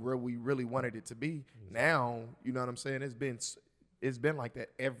it wasn't where we really wanted it to be. Now, you know what I'm saying? It's been like that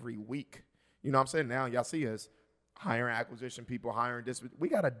every week. You know what I'm saying? Now y'all see us hiring acquisition people, hiring this. We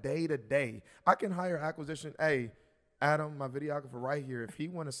got a day-to-day. I can hire acquisition. Hey, Adam, my videographer right here, if he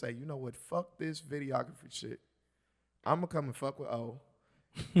want to say, you know what, fuck this videography shit, I'm going to come and fuck with O.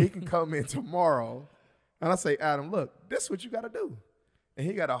 He can come in tomorrow, and I say, Adam, look, this is what you got to do. And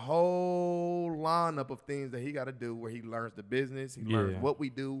he got a whole lineup of things that he got to do where he learns the business, he learns what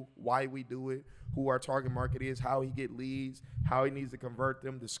we do, why we do it, who our target market is, how he get leads, how he needs to convert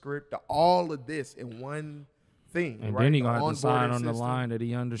them, the script, all of this in one thing. And right? then he going to have to sign onboarding on the system, line that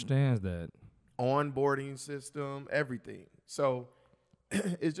he understands that. onboarding system, everything. So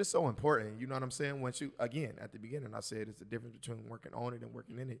it's just so important. You know what I'm saying? Once you, again, at the beginning, I said it's the difference between working on it and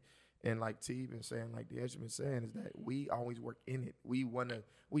working in it. And like T been saying, like DeAsha been saying, is that we always work in it. We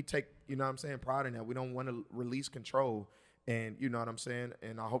take, you know what I'm saying, pride in that. We don't want to release control. And you know what I'm saying?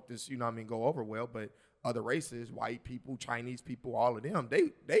 And I hope this, go over well, but other races, white people, Chinese people, all of them,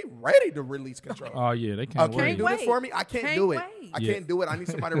 they ready to release control. Oh, yeah, they can't Can wait. you do this for me? I can't do it. I can't do it. I need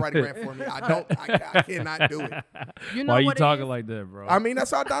somebody to write a grant for me. I cannot do it. You know Why you what it talking is? like that, bro? I mean, that's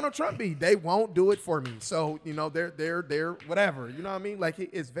how Donald Trump be. They won't do it for me. So, they're whatever. You know what I mean? Like,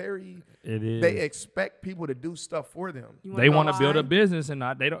 it's very, It is. they expect people to do stuff for them. You wanna They know want to build a why? business and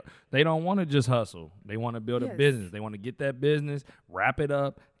they don't want to just hustle. They want to build a Yes. business. They want to get that business, wrap it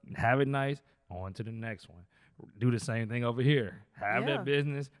up, have it nice, on to the next one. Do the same thing over here. Have Yeah. that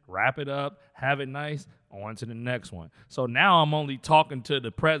business, wrap it up, have it nice, on to the next one. So now I'm only talking to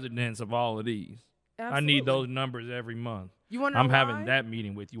the presidents of all of these. I need Absolutely. those numbers every month. You want to I'm know having why? that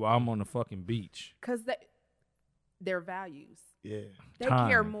meeting with you while I'm on the fucking beach. Because their values. Yeah. They Time.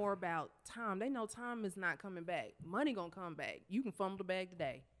 care more about time. They know time is not coming back. Money gonna come back. You can fumble the bag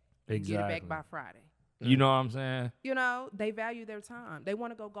today. And get it back by Friday. You know what I'm saying? They value their time. They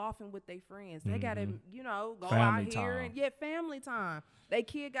want to go golfing with their friends. They gotta, go Family out here time. and family time. They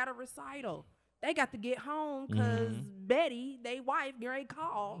kid got a recital. They got to get home because Betty, they wife, great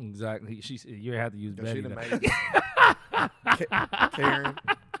call. Exactly. She said you have to use She Betty. done to- made Karen.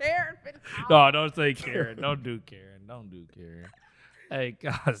 Karen finna call. No, don't say Karen. Don't do Karen. Don't do Karen. Hey,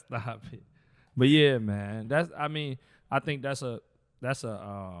 God, stop it. But yeah, man. I think that's a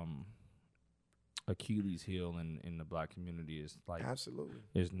Achilles heel in the black community is like Absolutely.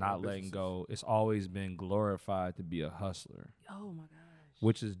 is not letting go. It's always been glorified to be a hustler, Oh my gosh.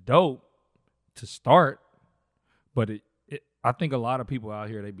 which is dope to start, but I think a lot of people out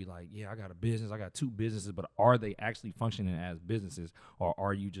here, they be like, yeah, I got a business, I got 2 businesses, but are they actually functioning as businesses or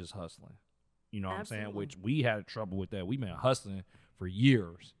are you just hustling? You know what I'm saying? Absolutely. Which we had trouble with that. We've been hustling for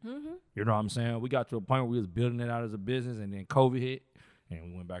years. Mm-hmm. You know what I'm saying? We got to a point where we was building it out as a business, and then COVID hit, and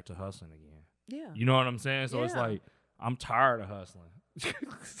we went back to hustling again. Yeah. You know what I'm saying? So it's Yeah. like, I'm tired of hustling.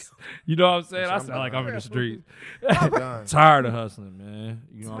 You know what I'm saying? I I'm sound like I'm in the streets. I'm done. Tired of hustling, man.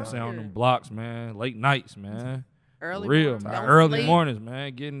 You know what I'm saying? On them Tired. blocks, man. Late nights, man. Early Real, morning, man. don't Early sleep. mornings,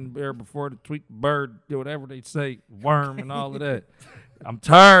 man. Getting there before the tweet bird, whatever they say, worm and all of that. I'm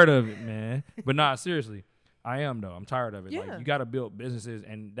tired of it, man. But nah, seriously. I am, though. I'm tired of it. Yeah. Like, you got to build businesses,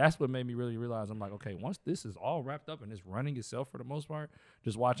 and that's what made me really realize. I'm like, okay, once this is all wrapped up and it's running itself for the most part,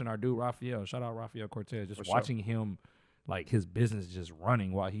 just watching our dude, Rafael, shout out Rafael Cortez, just For watching him, like, his business just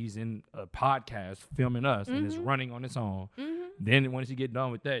running while he's in a podcast filming us, and it's running on its own. Mm-hmm. Then once he get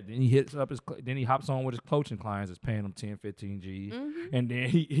done with that, then he hits up then he hops on with his coaching clients, is paying them 10, 15 G's, and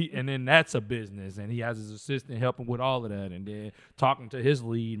then and then that's a business, and he has his assistant helping with all of that, and then talking to his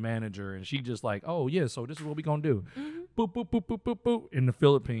lead manager, and she just like, oh yeah, so this is what we gonna do, boop boop boop boop boop boop in the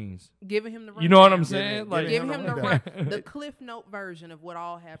Philippines. Giving him the rundown. You know what I'm saying? Like, Giving him the rundown. the Cliff Note version of what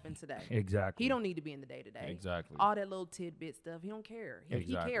all happened today. exactly. He don't need to be in the day to day. Exactly. All that little tidbit stuff, he don't care. He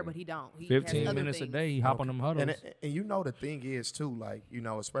Exactly. care, but he don't. He 15 has other minutes a things. day, he hop on them huddles. And you know the thing is too, like, you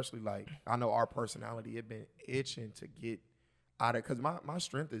know, especially like I know our personality, it been itching to get out of, because my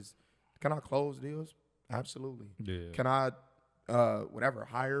strength is, can I close deals? Absolutely. Yeah. Can I whatever,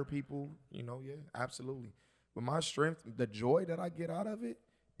 hire people? You know, yeah, absolutely. But my strength, the joy that I get out of it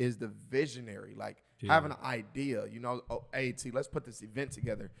is the visionary, like having an idea, you know, oh, hey, T, let's put this event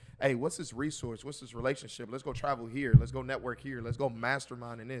together. Hey, what's this resource? What's this relationship? Let's go travel here. Let's go network here. Let's go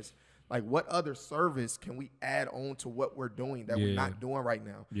mastermind in this. Like, what other service can we add on to what we're doing that we're not doing right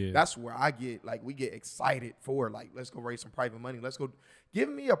now? Yeah. That's where I get, like, we get excited for, like, let's go raise some private money. Let's go give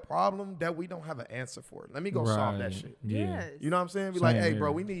me a problem that we don't have an answer for. Let me go solve that shit. Yeah. Yes. You know what I'm saying? Be Same like, hey, here.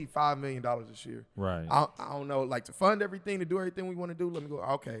 bro, we need $5 million this year. Right. I don't know, like, to fund everything, to do everything we want to do. Let me go,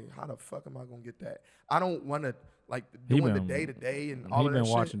 okay, how the fuck am I going to get that? I don't want to, like, doing the day-to-day and all of that shit. He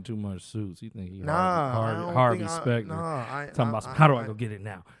been watching too much Suits. He think he Nah, Harvey Specter. Talking about some, how do I go get it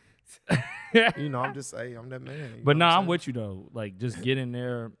now? You know, I'm just saying, I'm that man. But I'm with you though. Like, just getting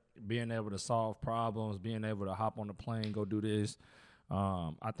there, being able to solve problems, being able to hop on the plane, go do this.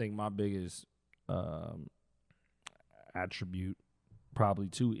 I think my biggest attribute probably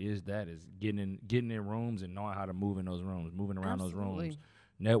too is getting in rooms and knowing how to move in those rooms, moving around those rooms,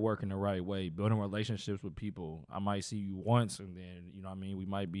 networking the right way, building relationships with people. I might see you once, and then, you know what I mean, we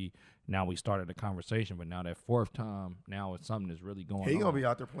might be, now we started a conversation, but now that fourth time, now it's something that's really going on. He gonna be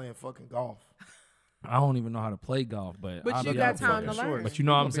out there playing fucking golf. I don't even know how to play golf, but But I you be got out time there. to learn. But you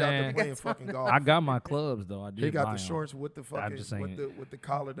know what I'm He gonna be out there saying? playing fucking golf. I got my clubs though. I did. He got buy the 'em. shorts with the fucking just saying. with the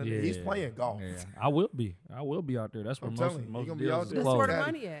collar. He's playing golf. Yeah. I will be out there. That's where I'm most telling you, most he gonna be deals out is there. That's closed. where the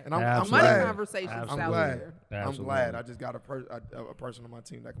money at. And I'm Absolutely. Money glad. conversations I'm out glad. there. I'm Absolutely. glad I just got a person on my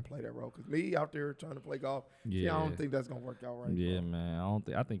team that can play that role. Cause me out there trying to play golf, I don't think that's gonna work out right. Yeah, bro. man.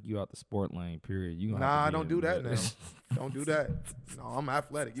 I think you out the sport lane. Period. You gonna Nah, have to don't be do that in- now. Don't do that. No, I'm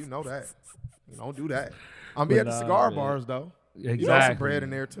athletic. You know that. You don't do that. I'm be at the cigar man. bars though. Exactly. You know some bread in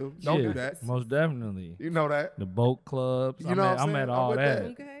there too. Don't Yeah, do that. Most definitely. You know that. The boat clubs. You know what I'm I'm saying? at all with that.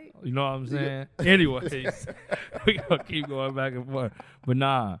 Okay. You know what I'm saying? Anyways, we gonna keep going back and forth. But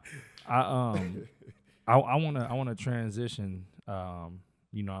nah, I wanna transition. You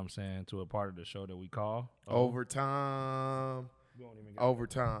know what I'm saying, to a part of the show that we call Overtime. We won't even get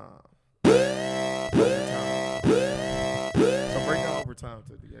Overtime. Overtime. So break down overtime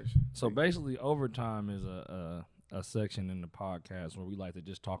to DeAsha. So basically, overtime is a section in the podcast where we like to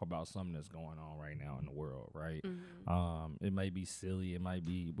just talk about something that's going on right now in the world, right? It may be silly, it might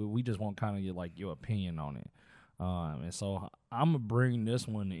be, but we just want kind of like your opinion on it. And so I'm gonna bring this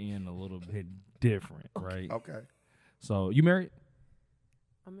one in a little bit different, right? Okay. So you married?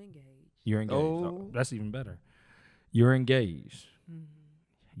 I'm engaged. You're engaged. Oh. Oh, that's even better. You're engaged.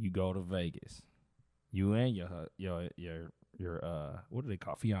 You go to Vegas. You and your what do they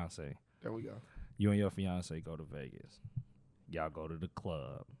call fiance? There we go. You and your fiance go to Vegas. Y'all go to the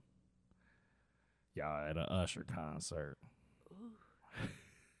club. Y'all at an Usher concert.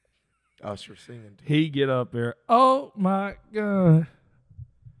 Usher singing. Too. He get up there. Oh my God.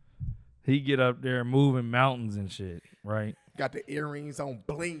 He get up there moving mountains and shit, right? Got the earrings on,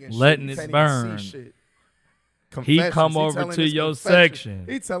 bling and Letting shit. it You can't even burn. see shit. He Confessions. come over telling to his your confessions. section.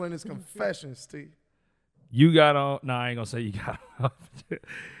 He telling his confessions to you. You got on. No, I ain't gonna say you got on.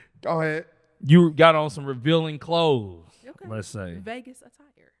 Go ahead. You got on some revealing clothes. Okay. Let's say Vegas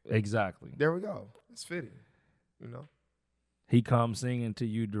attire. exactly. There we go. It's fitting. You know. He comes singing to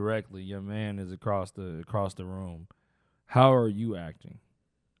you directly. Your man is across the room. How are you acting?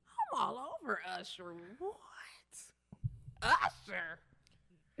 I'm all over over Usher. What? Usher.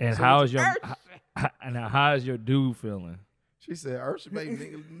 And So how's your Usher. how's your dude feeling? She said, Ursha, baby,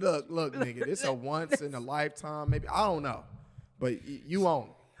 nigga, look, nigga, this a once in a lifetime, maybe. I don't know. But you own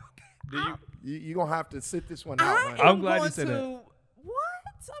it. You going to have to sit this one out. I honey. I'm am glad you going said that. to- What?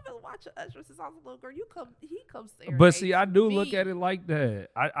 I've been watching Usher since I was a little girl. He comes there. But see, I do look at it like that.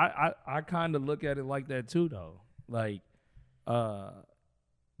 I kind of look at it like that too, though. Like,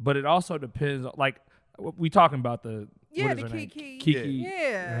 but it also depends. Like, we talking about the what is the her name? Kiki. Kiki.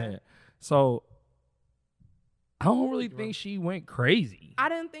 Yeah. So I don't really think she went crazy. I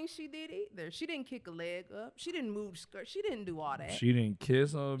didn't think she did either. She didn't kick a leg up. She didn't move the skirt. She didn't do all that. She didn't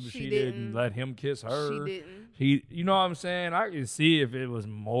kiss him. She didn't didn't. let him kiss her. She didn't. You know what I'm saying? I can see if it was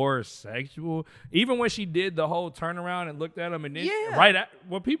more sexual. Even when she did the whole turnaround and looked at him, and then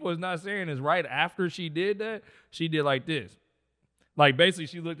what people is not saying is right after she did that, she did like this. Like basically,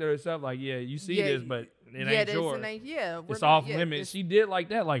 she looked at herself like, "Yeah, you see this, but it ain't yours. It's off limits." She did like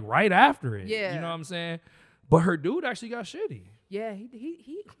that, like right after it. Yeah. You know what I'm saying? But her dude actually got shitty. Yeah,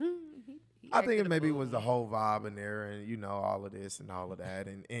 he I think acted it a maybe fool. was the whole vibe in there and, you know, all of this and all of that.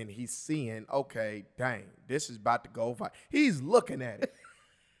 And he's seeing, okay, dang, this is about to go viral. He's looking at it.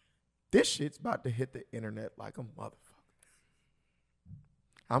 This shit's about to hit the internet like a motherfucker.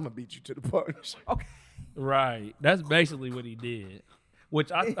 I'm going to beat you to the punch. Okay. Right. That's basically what he did,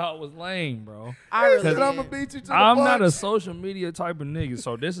 which I thought was lame, bro. I really I'm did. going to beat you to the I'm punch. not a social media type of nigga,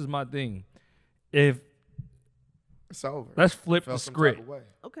 so this is my thing. If It's over. let's flip Felt the some type script. of way.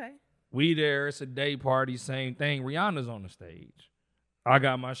 Okay. We there, it's a day party, same thing. Rihanna's on the stage. I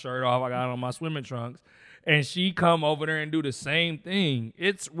got my shirt off, I got on my swimming trunks, and she come over there and do the same thing.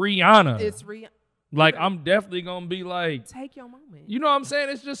 It's Rihanna. It's Rihanna. Like, I'm definitely gonna be like, Take your moment. you know what I'm saying?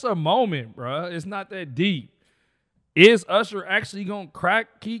 It's just a moment, bruh. It's not that deep. Is Usher actually gonna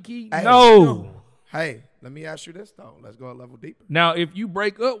crack Kiki? Hey, No. Hey, let me ask you this, though. Let's go a level deeper. Now, if you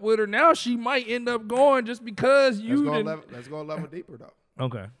break up with her now, she might end up going just because you didn't. Let's go a level deeper, though.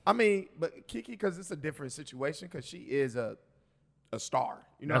 Okay. I mean, but Kiki, because it's a different situation, because she is a star.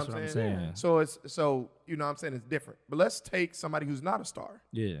 You know That's what I'm what saying? I'm saying. So you know what I'm saying, it's different. But let's take somebody who's not a star,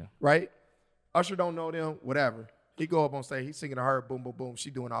 Yeah. right? Usher don't know them, whatever. He go up on stage, he's singing to her, boom, boom, boom.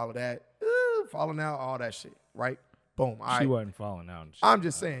 She doing all of that, falling out, all that shit, right? Boom. All She right. wasn't falling out. And shit. I'm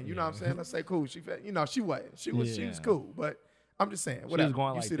just saying, you know what I'm saying? Let's say cool. She wasn't. She was Yeah. cool, but I'm just saying, She whatever. was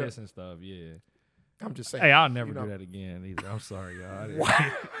going You like see this that? and stuff, yeah. I'm just saying. Hey, I'll never you know? do that again either. I'm sorry, y'all. I didn't-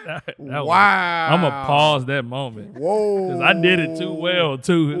 Wow. that Wow. was- I'm going to pause that moment. Whoa. Because I did it too well,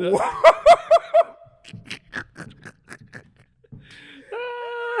 too.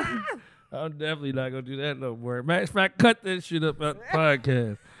 I'm definitely not going to do that no more. Matter of fact, cut that shit up out the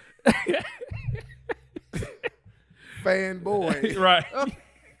podcast. Fanboy. Right.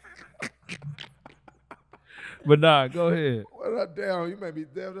 But nah, go ahead. Well, damn, you made me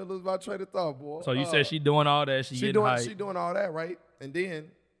damn near lose my train of thought, boy. So you said she doing all that. She getting hype. She doing all that, right? And then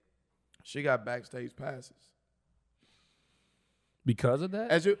she got backstage passes. Because of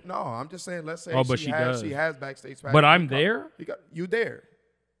that? I'm just saying. Let's say Oh, but she does. She has backstage passes. But I'm there? You there?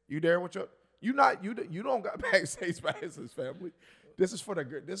 You there with your? You don't got backstage passes, family. This is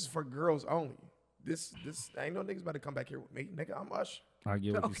for girls only. This ain't no niggas about to come back here with me, nigga. I'm Usher. I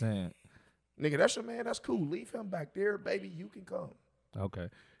get what you're saying. Nigga, that's your man. That's cool. Leave him back there, baby. You can come. Okay.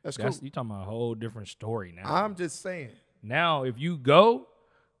 That's cool. You talking about a whole different story now. I'm just saying. Now, if you go,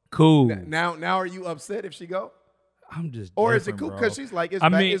 cool. Now, are you upset if she go? I'm just Or is it different, cool? bro. Because she's like,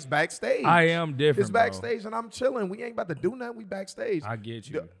 it's backstage. I am different, It's backstage, and I'm chilling. We ain't about to do nothing. We backstage. I get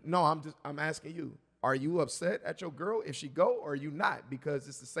you. No, I'm asking you. Are you upset at your girl if she go, or are you not? Because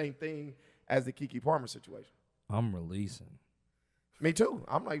it's the same thing as the Keke Palmer situation. I'm releasing. Me too.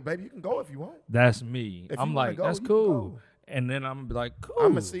 I'm like, baby, you can go if you want. That's me. If I'm you wanna like, go, that's you can cool. go. And then I'm like, cool. I'm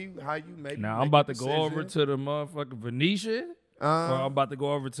gonna see how you maybe. Now make I'm about a to go over decision. to the motherfucking Venetia. Or I'm about to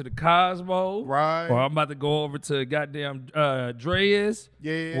go over to the Cosmo. Right. Or I'm about to go over to goddamn Dreas.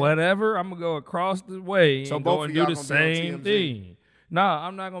 Yeah. Whatever. I'm going to go across the way So and both go of and do y'all the gonna be on same TMZ? thing. Nah,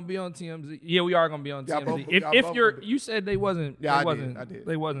 I'm not going to be on TMZ. Yeah, we are going to be on Y'all TMZ. both- if y'all if both you're, gonna be- you said they wasn't, Yeah, they I wasn't, did.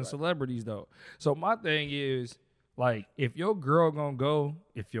 they wasn't celebrities though. So my thing is, like, if your girl going to go,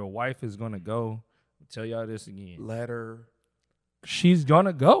 if your wife is going to go, I'll tell y'all this again. Let her She's going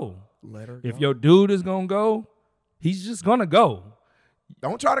to go. go. If your dude is going to go, he's just going to go.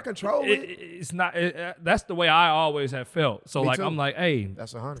 Don't try to control it. It's not. That's the way I always have felt. So Me like, too. I'm like, hey,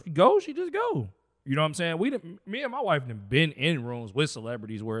 That's 100. she go, she just go. You know what I'm saying? Me and my wife have been in rooms with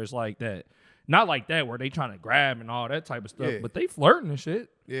celebrities where it's like that. Not like that where they trying to grab and all that type of stuff, Yeah. but they flirting and shit.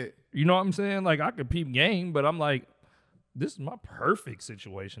 Yeah. You know what I'm saying? Like I could peep game, but I'm like, this is my perfect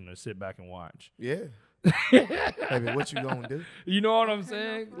situation to sit back and watch. Yeah. Baby, what you gonna do? You know what I'm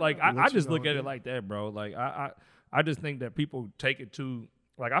saying? Like I just look at do? it like that, bro. Like I just think that people take it too.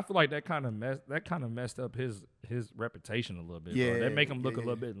 Like I feel like that kind of messed up his reputation a little bit. Yeah, bro. That make him look a yeah.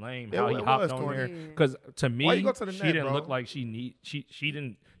 little bit lame. It how he was hopped on corny. there. Yeah. Because to me, Why you go to the she net, didn't bro? look like she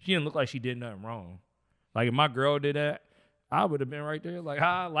didn't look like she did nothing wrong. Like if my girl did that, I would have been right there, like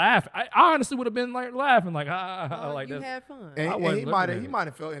laugh. I honestly would have been like laughing, like like you that. had fun. And, I and wasn't he looking might at have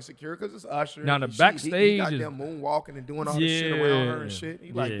it. felt insecure because it's Usher. Now, the and backstage he got is- them moonwalking and doing all this shit around her and shit.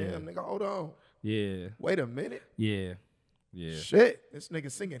 He like, Yeah. damn, nigga, hold on. Yeah, Wait a minute. yeah. Shit. This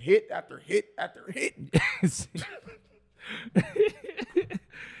nigga singing hit after hit after hit.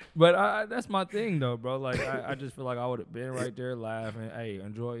 But that's my thing though, bro. Like I just feel like I would have been right there laughing. Hey,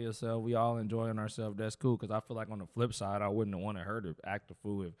 enjoy yourself. We all enjoying ourselves. That's cool. Because I feel like on the flip side, I wouldn't have wanted her to act a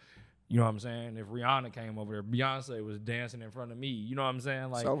fool if, you know what I'm saying? If Rihanna came over there, Beyonce was dancing in front of me. You know what I'm saying?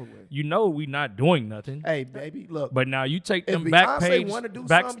 Like, over with. you know, we not doing nothing. Hey, baby, look. But now you take if them Beyonce want to do something,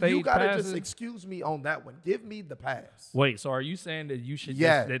 backstage you gotta passes. just excuse me on that one. Give me the pass. Wait, so are you saying that you should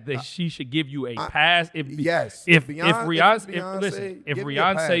Yeah. that she should give you a pass if Yes. if Beyonce- if give me a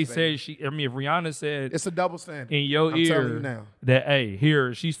pass, Beyonce baby. says if Rihanna said It's a double standard. in your I'm telling ear you now. that hey,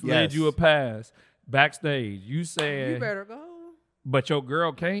 here she slid Yes. you a pass backstage, you said You better go. but your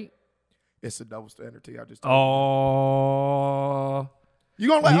girl can't. It's a double standard, T. I just told you. Oh, You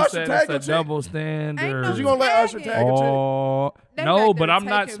gonna let you Usher said tag it's your a chick? double standard. no You gonna let Usher tagging. tag your chick? Oh They no, not but gonna I'm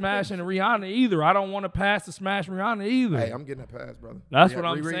not take him smashing Rihanna either. I don't want to pass to smash Rihanna either. Hey, I'm getting that pass, brother. That's Yeah, what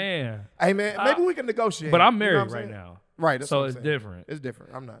I'm Riri. saying. Hey, man, maybe we can negotiate. But I'm You know married what I'm right saying? now. Right. That's So what I'm it's saying. different. It's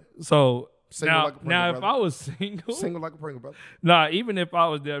different. I'm not. So Single now, like a Pringle, now if brother. I was single, Single like a Pringle, brother. nah, even if I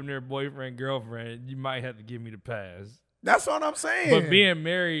was damn near boyfriend, girlfriend, you might have to give me the pass. That's what I'm saying. But being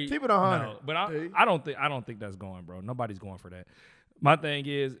married, Keep it 100. no. But See? I don't think that's going, bro. Nobody's going for that. My thing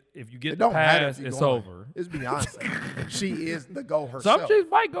is, if you get It the don't matter pass, if you it's going. over. It's Beyonce. She is the go herself. Some chicks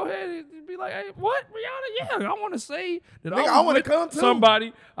might go ahead and be like, "Hey, what, Rihanna? Yeah, I want to say that Nigga, I I was wanna with come too."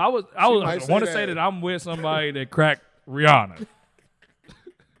 somebody. I might say want to say that. that I'm with somebody that cracked Rihanna.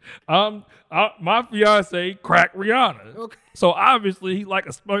 My fiance cracked Rihanna. Okay. So obviously he like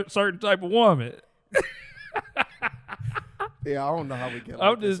a certain type of woman. Yeah, I don't know how we get.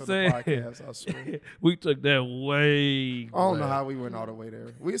 I'm Like this just on the saying. podcast, I swear. We took that way. I don't know left. how we went all the way there.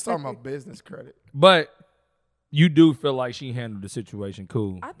 We was talking about business credit. But you do feel like she handled the situation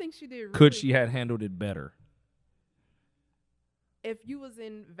cool. I think she did. Really Could she have handled it better? If you was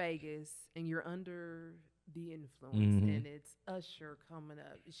in Vegas and you're under the influence Mhm. and it's Usher coming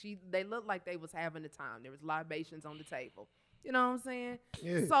up, they looked like they was having a time. There was libations on the table. You know what I'm saying?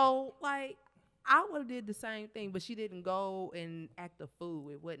 Yeah. So like, I would have did the same thing, but she didn't go and act a fool.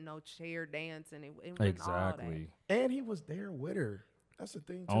 It wasn't no chair dancing. It wasn't Exactly. And he was there with her. That's the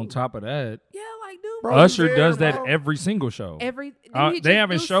thing, too. On top of that, all that. Yeah, like dude. Bro, Usher there, does that bro. every single show. Every they didn't he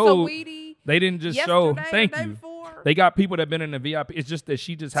haven't just do showed- Saweetie They didn't just show. yesterday or Thank the day you. before? They got people that been in the VIP. It's just that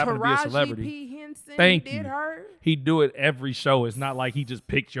she just happened to be a Taraji celebrity. P. Henson, Thank he did you. her. He do it every show. It's not like he just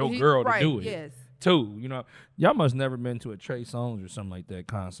picked your He- girl right, to do it. Yes, Too. You know, y'all must never been to a Trey Songz or something like that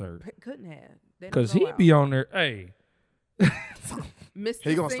concert. couldn't have. They didn't Cause go he out. be on there. Hey, Mr.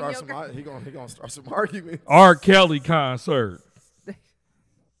 He gonna Senior start some. Girl- He gonna start some arguments. R. Kelly concert.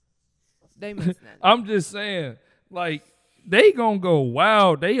 They missed that. I'm just saying, like, they gonna go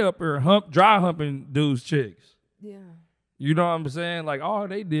wild. They up here dry humping dudes chicks. Yeah. You know what I'm saying? Like all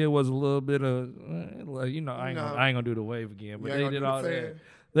they did was a little bit of, like, you know, I ain't No. gonna do the wave again, but You ain't they gonna did do the all that. fan?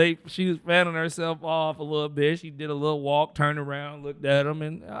 She was fanning herself off a little bit. She did a little walk, turned around, looked at him,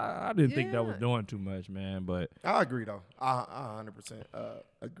 and I didn't think that was Yeah. doing too much, man. But I agree though. I 100%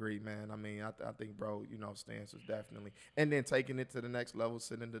 agree, man. I mean, I think, bro, you know, stance was definitely, and then taking it to the next level,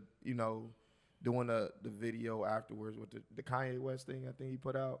 sitting the, you know, doing the video afterwards with the Kanye West thing. I think he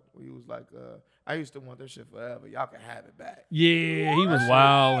put out where he was like, I used to want this shit forever. Y'all can have it back. yeah, he was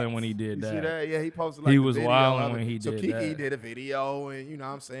wilding when he did You that. see that? Yeah, he posted like He the was video wilding of it. when he so did Kiki that. did a video, and you know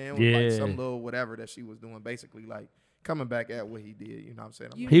what I'm saying, with Yeah. like some little whatever that she was doing, basically like coming back at what he did. You know what I'm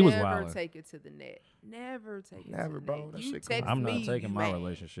saying? I'm You like, He was never wildin'. take it to the net. Never take it Never, to the bro. net. That You shit cool. text I'm me, not taking you my mad.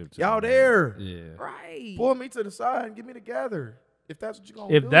 relationship to y'all the- there? Yeah. Right. Pull me to the side and get me together. If that's what you gonna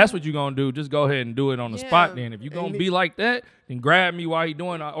do. If that's what you're gonna do, just go ahead and do it on the spot. Yeah. Then, if you're And gonna he- be like that, then grab me while he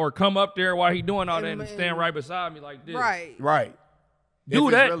doing, or come up there while he doing all that, and And- stand right beside me like this. Right. right. Do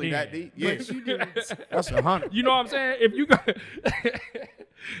if that It's really then. that deep. Yeah, But you didn't. that's 100. You know what I'm saying? If you got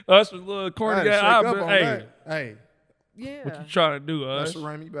us with little corny Shake guy, up on hey, that. Hey, Yeah. what you trying to do, us? Usher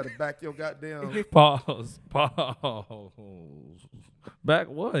Raymond, you better back your goddamn. Pause. Back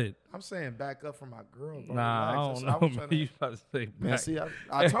what? I'm saying back up for my girl, bro. Nah, Relax. I That's- don't know. was Man, you about to say Man, back. see,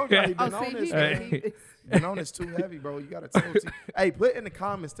 I told you he been on this, man. he, Been on this too heavy, bro. You gotta tell T. Hey, put in the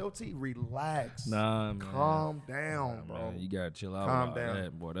comments. Tell T, relax. Nah, man. Calm down, Nah, bro. man, you gotta chill out. Calm about down.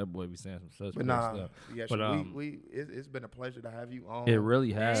 that boy. That boy be saying some such But good nah, stuff. yeah, But, it's been a pleasure to have you on. It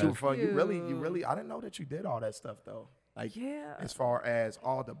really has. super fun. You you. really. I didn't know that you did all that stuff though. Like, Yeah. as far as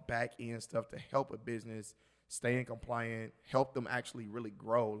all the back end stuff to help a business staying compliant, help them actually really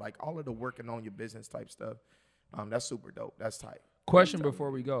grow. Like all of the working on your business type stuff. That's super dope. That's tight. Question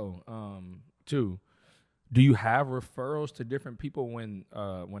before we go. Too. Do you have referrals to different people when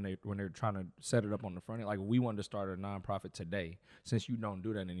they're trying to set it up on the front end? Like, we wanted to start a nonprofit today. Since you don't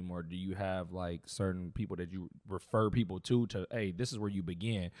do that anymore, do you have like certain people that you refer people to? Hey, this is where you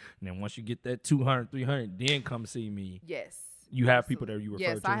begin, and then once you get that 200, 300, then come see me. Yes. You have people that you refer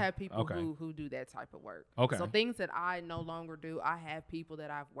yes, to? I have people Okay. who do that type of work. Okay. So things that I no longer do, I have people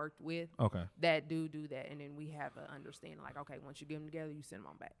that I've worked with Okay. that do that, and then we have an understanding. Like, okay, once you get them together, you send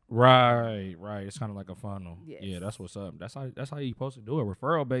them on back. Right. It's kind of like a funnel. Yes. Yeah, that's what's up. That's how you're supposed to do it.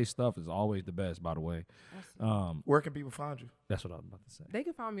 Referral based stuff is always the best, by the way. Where can people find you? That's what I was about to say. They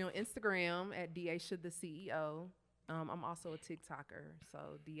can find me on Instagram at DeAsha the CEO. I'm also a TikToker, so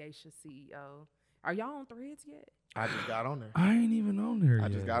DeAsha CEO. Are y'all on Threads yet? I just got on there. I ain't even on there yet. I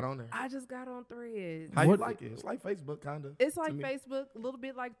just got on there. I just got on Threads. How you What- like it? It's like Facebook, kind of. It's like Facebook, a little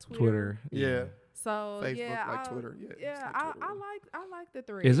bit like Twitter. Twitter. Yeah. So Facebook, yeah, like Twitter. Yeah, it's yeah. like Twitter. I like the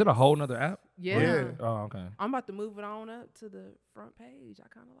Threads. Is it a whole nother app? Yeah. Yeah. Oh, okay. I'm about to move it on up to the front page. I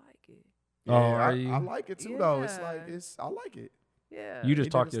kind of like it. Yeah, Oh, are you? I like it too, though. It's Yeah. like I like it. Yeah. You just He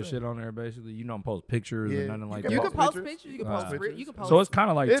did talk his your thing. shit on there, basically. You don't post pictures Yeah, and nothing like you that. You post can post pictures. pictures. You can Wow. post. Pictures. You can post. So it's kind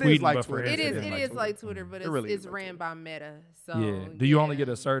of like It is tweeting, like but for Twitter. It is. Instagram. It like is Twitter. like Twitter, but It really it's is like ran Twitter. by Meta. So Yeah. Do you only yeah. get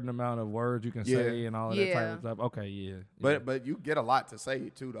a certain amount of words you can Yeah. say and all of that type Yeah. of stuff? Okay, yeah. But you get a lot to say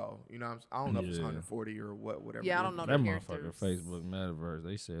too, though. You know, I don't know if it's Yeah. 140 or whatever. Yeah, I it don't is. know That the motherfucker characters. Facebook metaverse.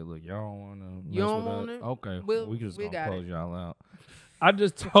 They said, "Look, y'all don't want to. You don't want it? it? Okay, We'll- we just we gonna got close it. y'all out." I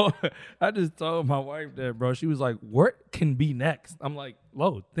just told my wife that, bro. She was like, "What can be next?" I'm like,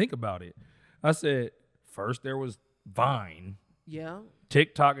 "Lo, think about it." I said, first there was Vine. Yeah.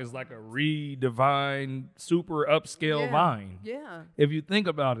 TikTok is like a redefined, super upscale Yeah. Vine. Yeah. If you think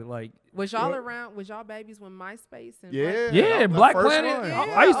about it, like, Was y'all around? Was y'all babies when MySpace and Yeah. yeah, the Black first Planet. one.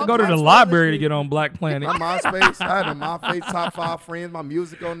 I used to go to the MySpace library to was- get on Black Planet. My MySpace, I had a MySpace top 5 friends, my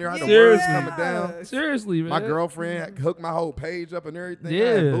music on there, I had the Seriously. words coming down. Seriously, man. My girlfriend hooked my whole page up and everything. Yeah. I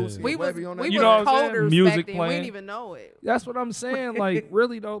had Boosie and we was Webby on we that. You was know what I'm saying? coders Music back then. We playing. didn't even know it. That's what I'm saying. Like,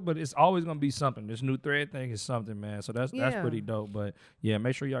 really though, but it's always gonna be something. This new thread thing is something, man. So that's Yeah. pretty dope. But yeah,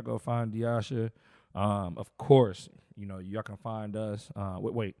 make sure y'all go find DeAsha. Of course, you know y'all can find us.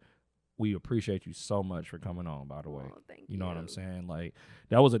 Wait, we appreciate you so much for coming on. By the way, Oh, thank you know what I'm you. saying? Like,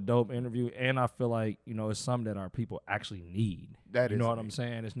 that was a dope interview, and I feel like it's something that our people actually need. That you is know what I'm neat.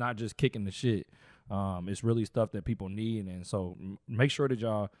 saying? It's not just kicking the shit. It's really stuff that people need, and so make sure that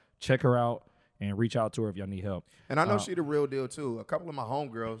y'all check her out and reach out to her if y'all need help. And I know she the real deal too. A couple of my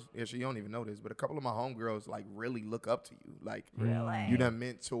homegirls, she don't even know this, but a couple of my homegirls like really look up to you. Like Really? you done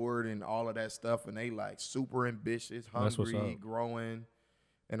mentored and all of that stuff, and they like super ambitious, That's what's hungry, up. growing,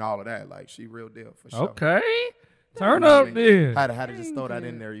 and all of that. Like she real deal for sure. Okay, turn You know what up I mean? then. Had to just throw that Thank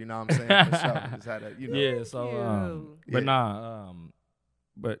in you. there. You know what I'm saying? For sure. Just had to, Yeah, so you. but Yeah. nah,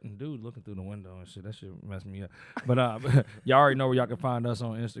 but dude looking through the window and shit, that shit messed me up. But y'all already know where y'all can find us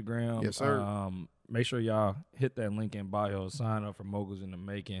on Instagram. Yes, sir. Make sure y'all hit that link in bio, sign up for Moguls in the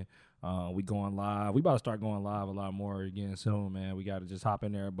Making. We going live. We about to start going live a lot more again soon, man. We got to just hop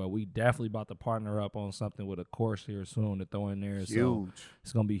in there, but we definitely about to partner up on something with a course here soon to throw in there. So Huge.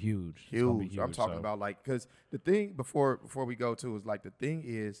 it's gonna be huge. It's gonna be Huge. I'm talking so. about like, because the thing before we go to is like, the thing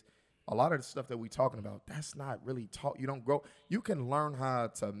is a lot of the stuff that we talking about, that's not really taught. You don't grow. You can learn how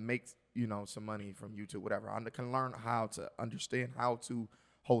to make, some money from YouTube, whatever. I can learn how to understand how to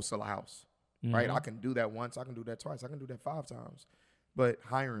wholesale a house, right? Mhm. I can do that once. I can do that twice. I can do that 5 times. But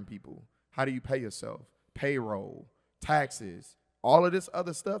hiring people, how do you pay yourself? Payroll, taxes, all of this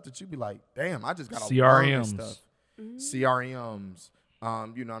other stuff that you be like, damn, I just got to learn this CRMs. stuff. CRMs,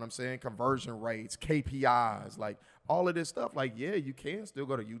 you know what I'm saying? Conversion rates, KPIs, like all of this stuff. Like, yeah, you can still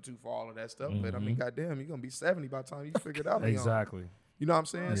go to YouTube for all of that stuff, but I mean, goddamn, you're gonna be 70 by the time you figure it out. Exactly. You know what I'm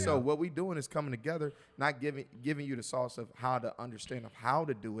saying? Yeah. So what we doing is coming together, not giving you the sauce of how to understand of how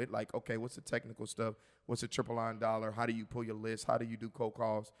to do it. Like, okay, what's the technical stuff? What's the triple line dollar? How do you pull your list? How do you do cold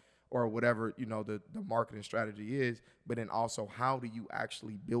calls? Or whatever, the marketing strategy is, but then also how do you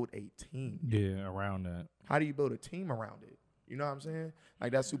actually build a team? Yeah, around that. How do you build a team around it? You know what I'm saying?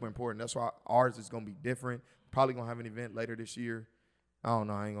 Like, that's super important. That's why ours is going to be different. Probably going to have an event later this year. I don't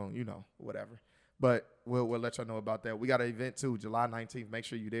know. I ain't gonna, whatever. But we'll let y'all know about that. We got an event too, July 19th. Make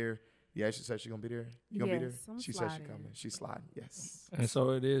sure you're there. Yeah, she said she's gonna be there. You gonna be there? She said she's coming. She's sliding. Yes. And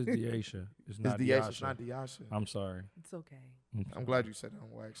so it is DeAsha. It's not DeAsha. It's not DeAsha. I'm sorry. It's okay. I'm glad you said it on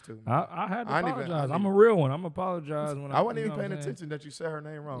wax too. I had to apologize. I'm a real one. I'm apologize when I wasn't even paying attention that you said her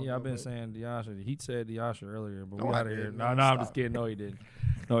name wrong. Yeah, I've been saying DeAsha. He said DeAsha earlier, but No, we I out of here. didn't. No, Stop. I'm just kidding. No, he didn't.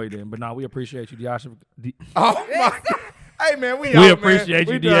 No, he didn't. But no, we appreciate you, DeAsha. Oh my. Hey man, we appreciate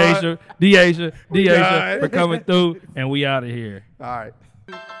you, DeAsha, for coming through, and we out of here. All right.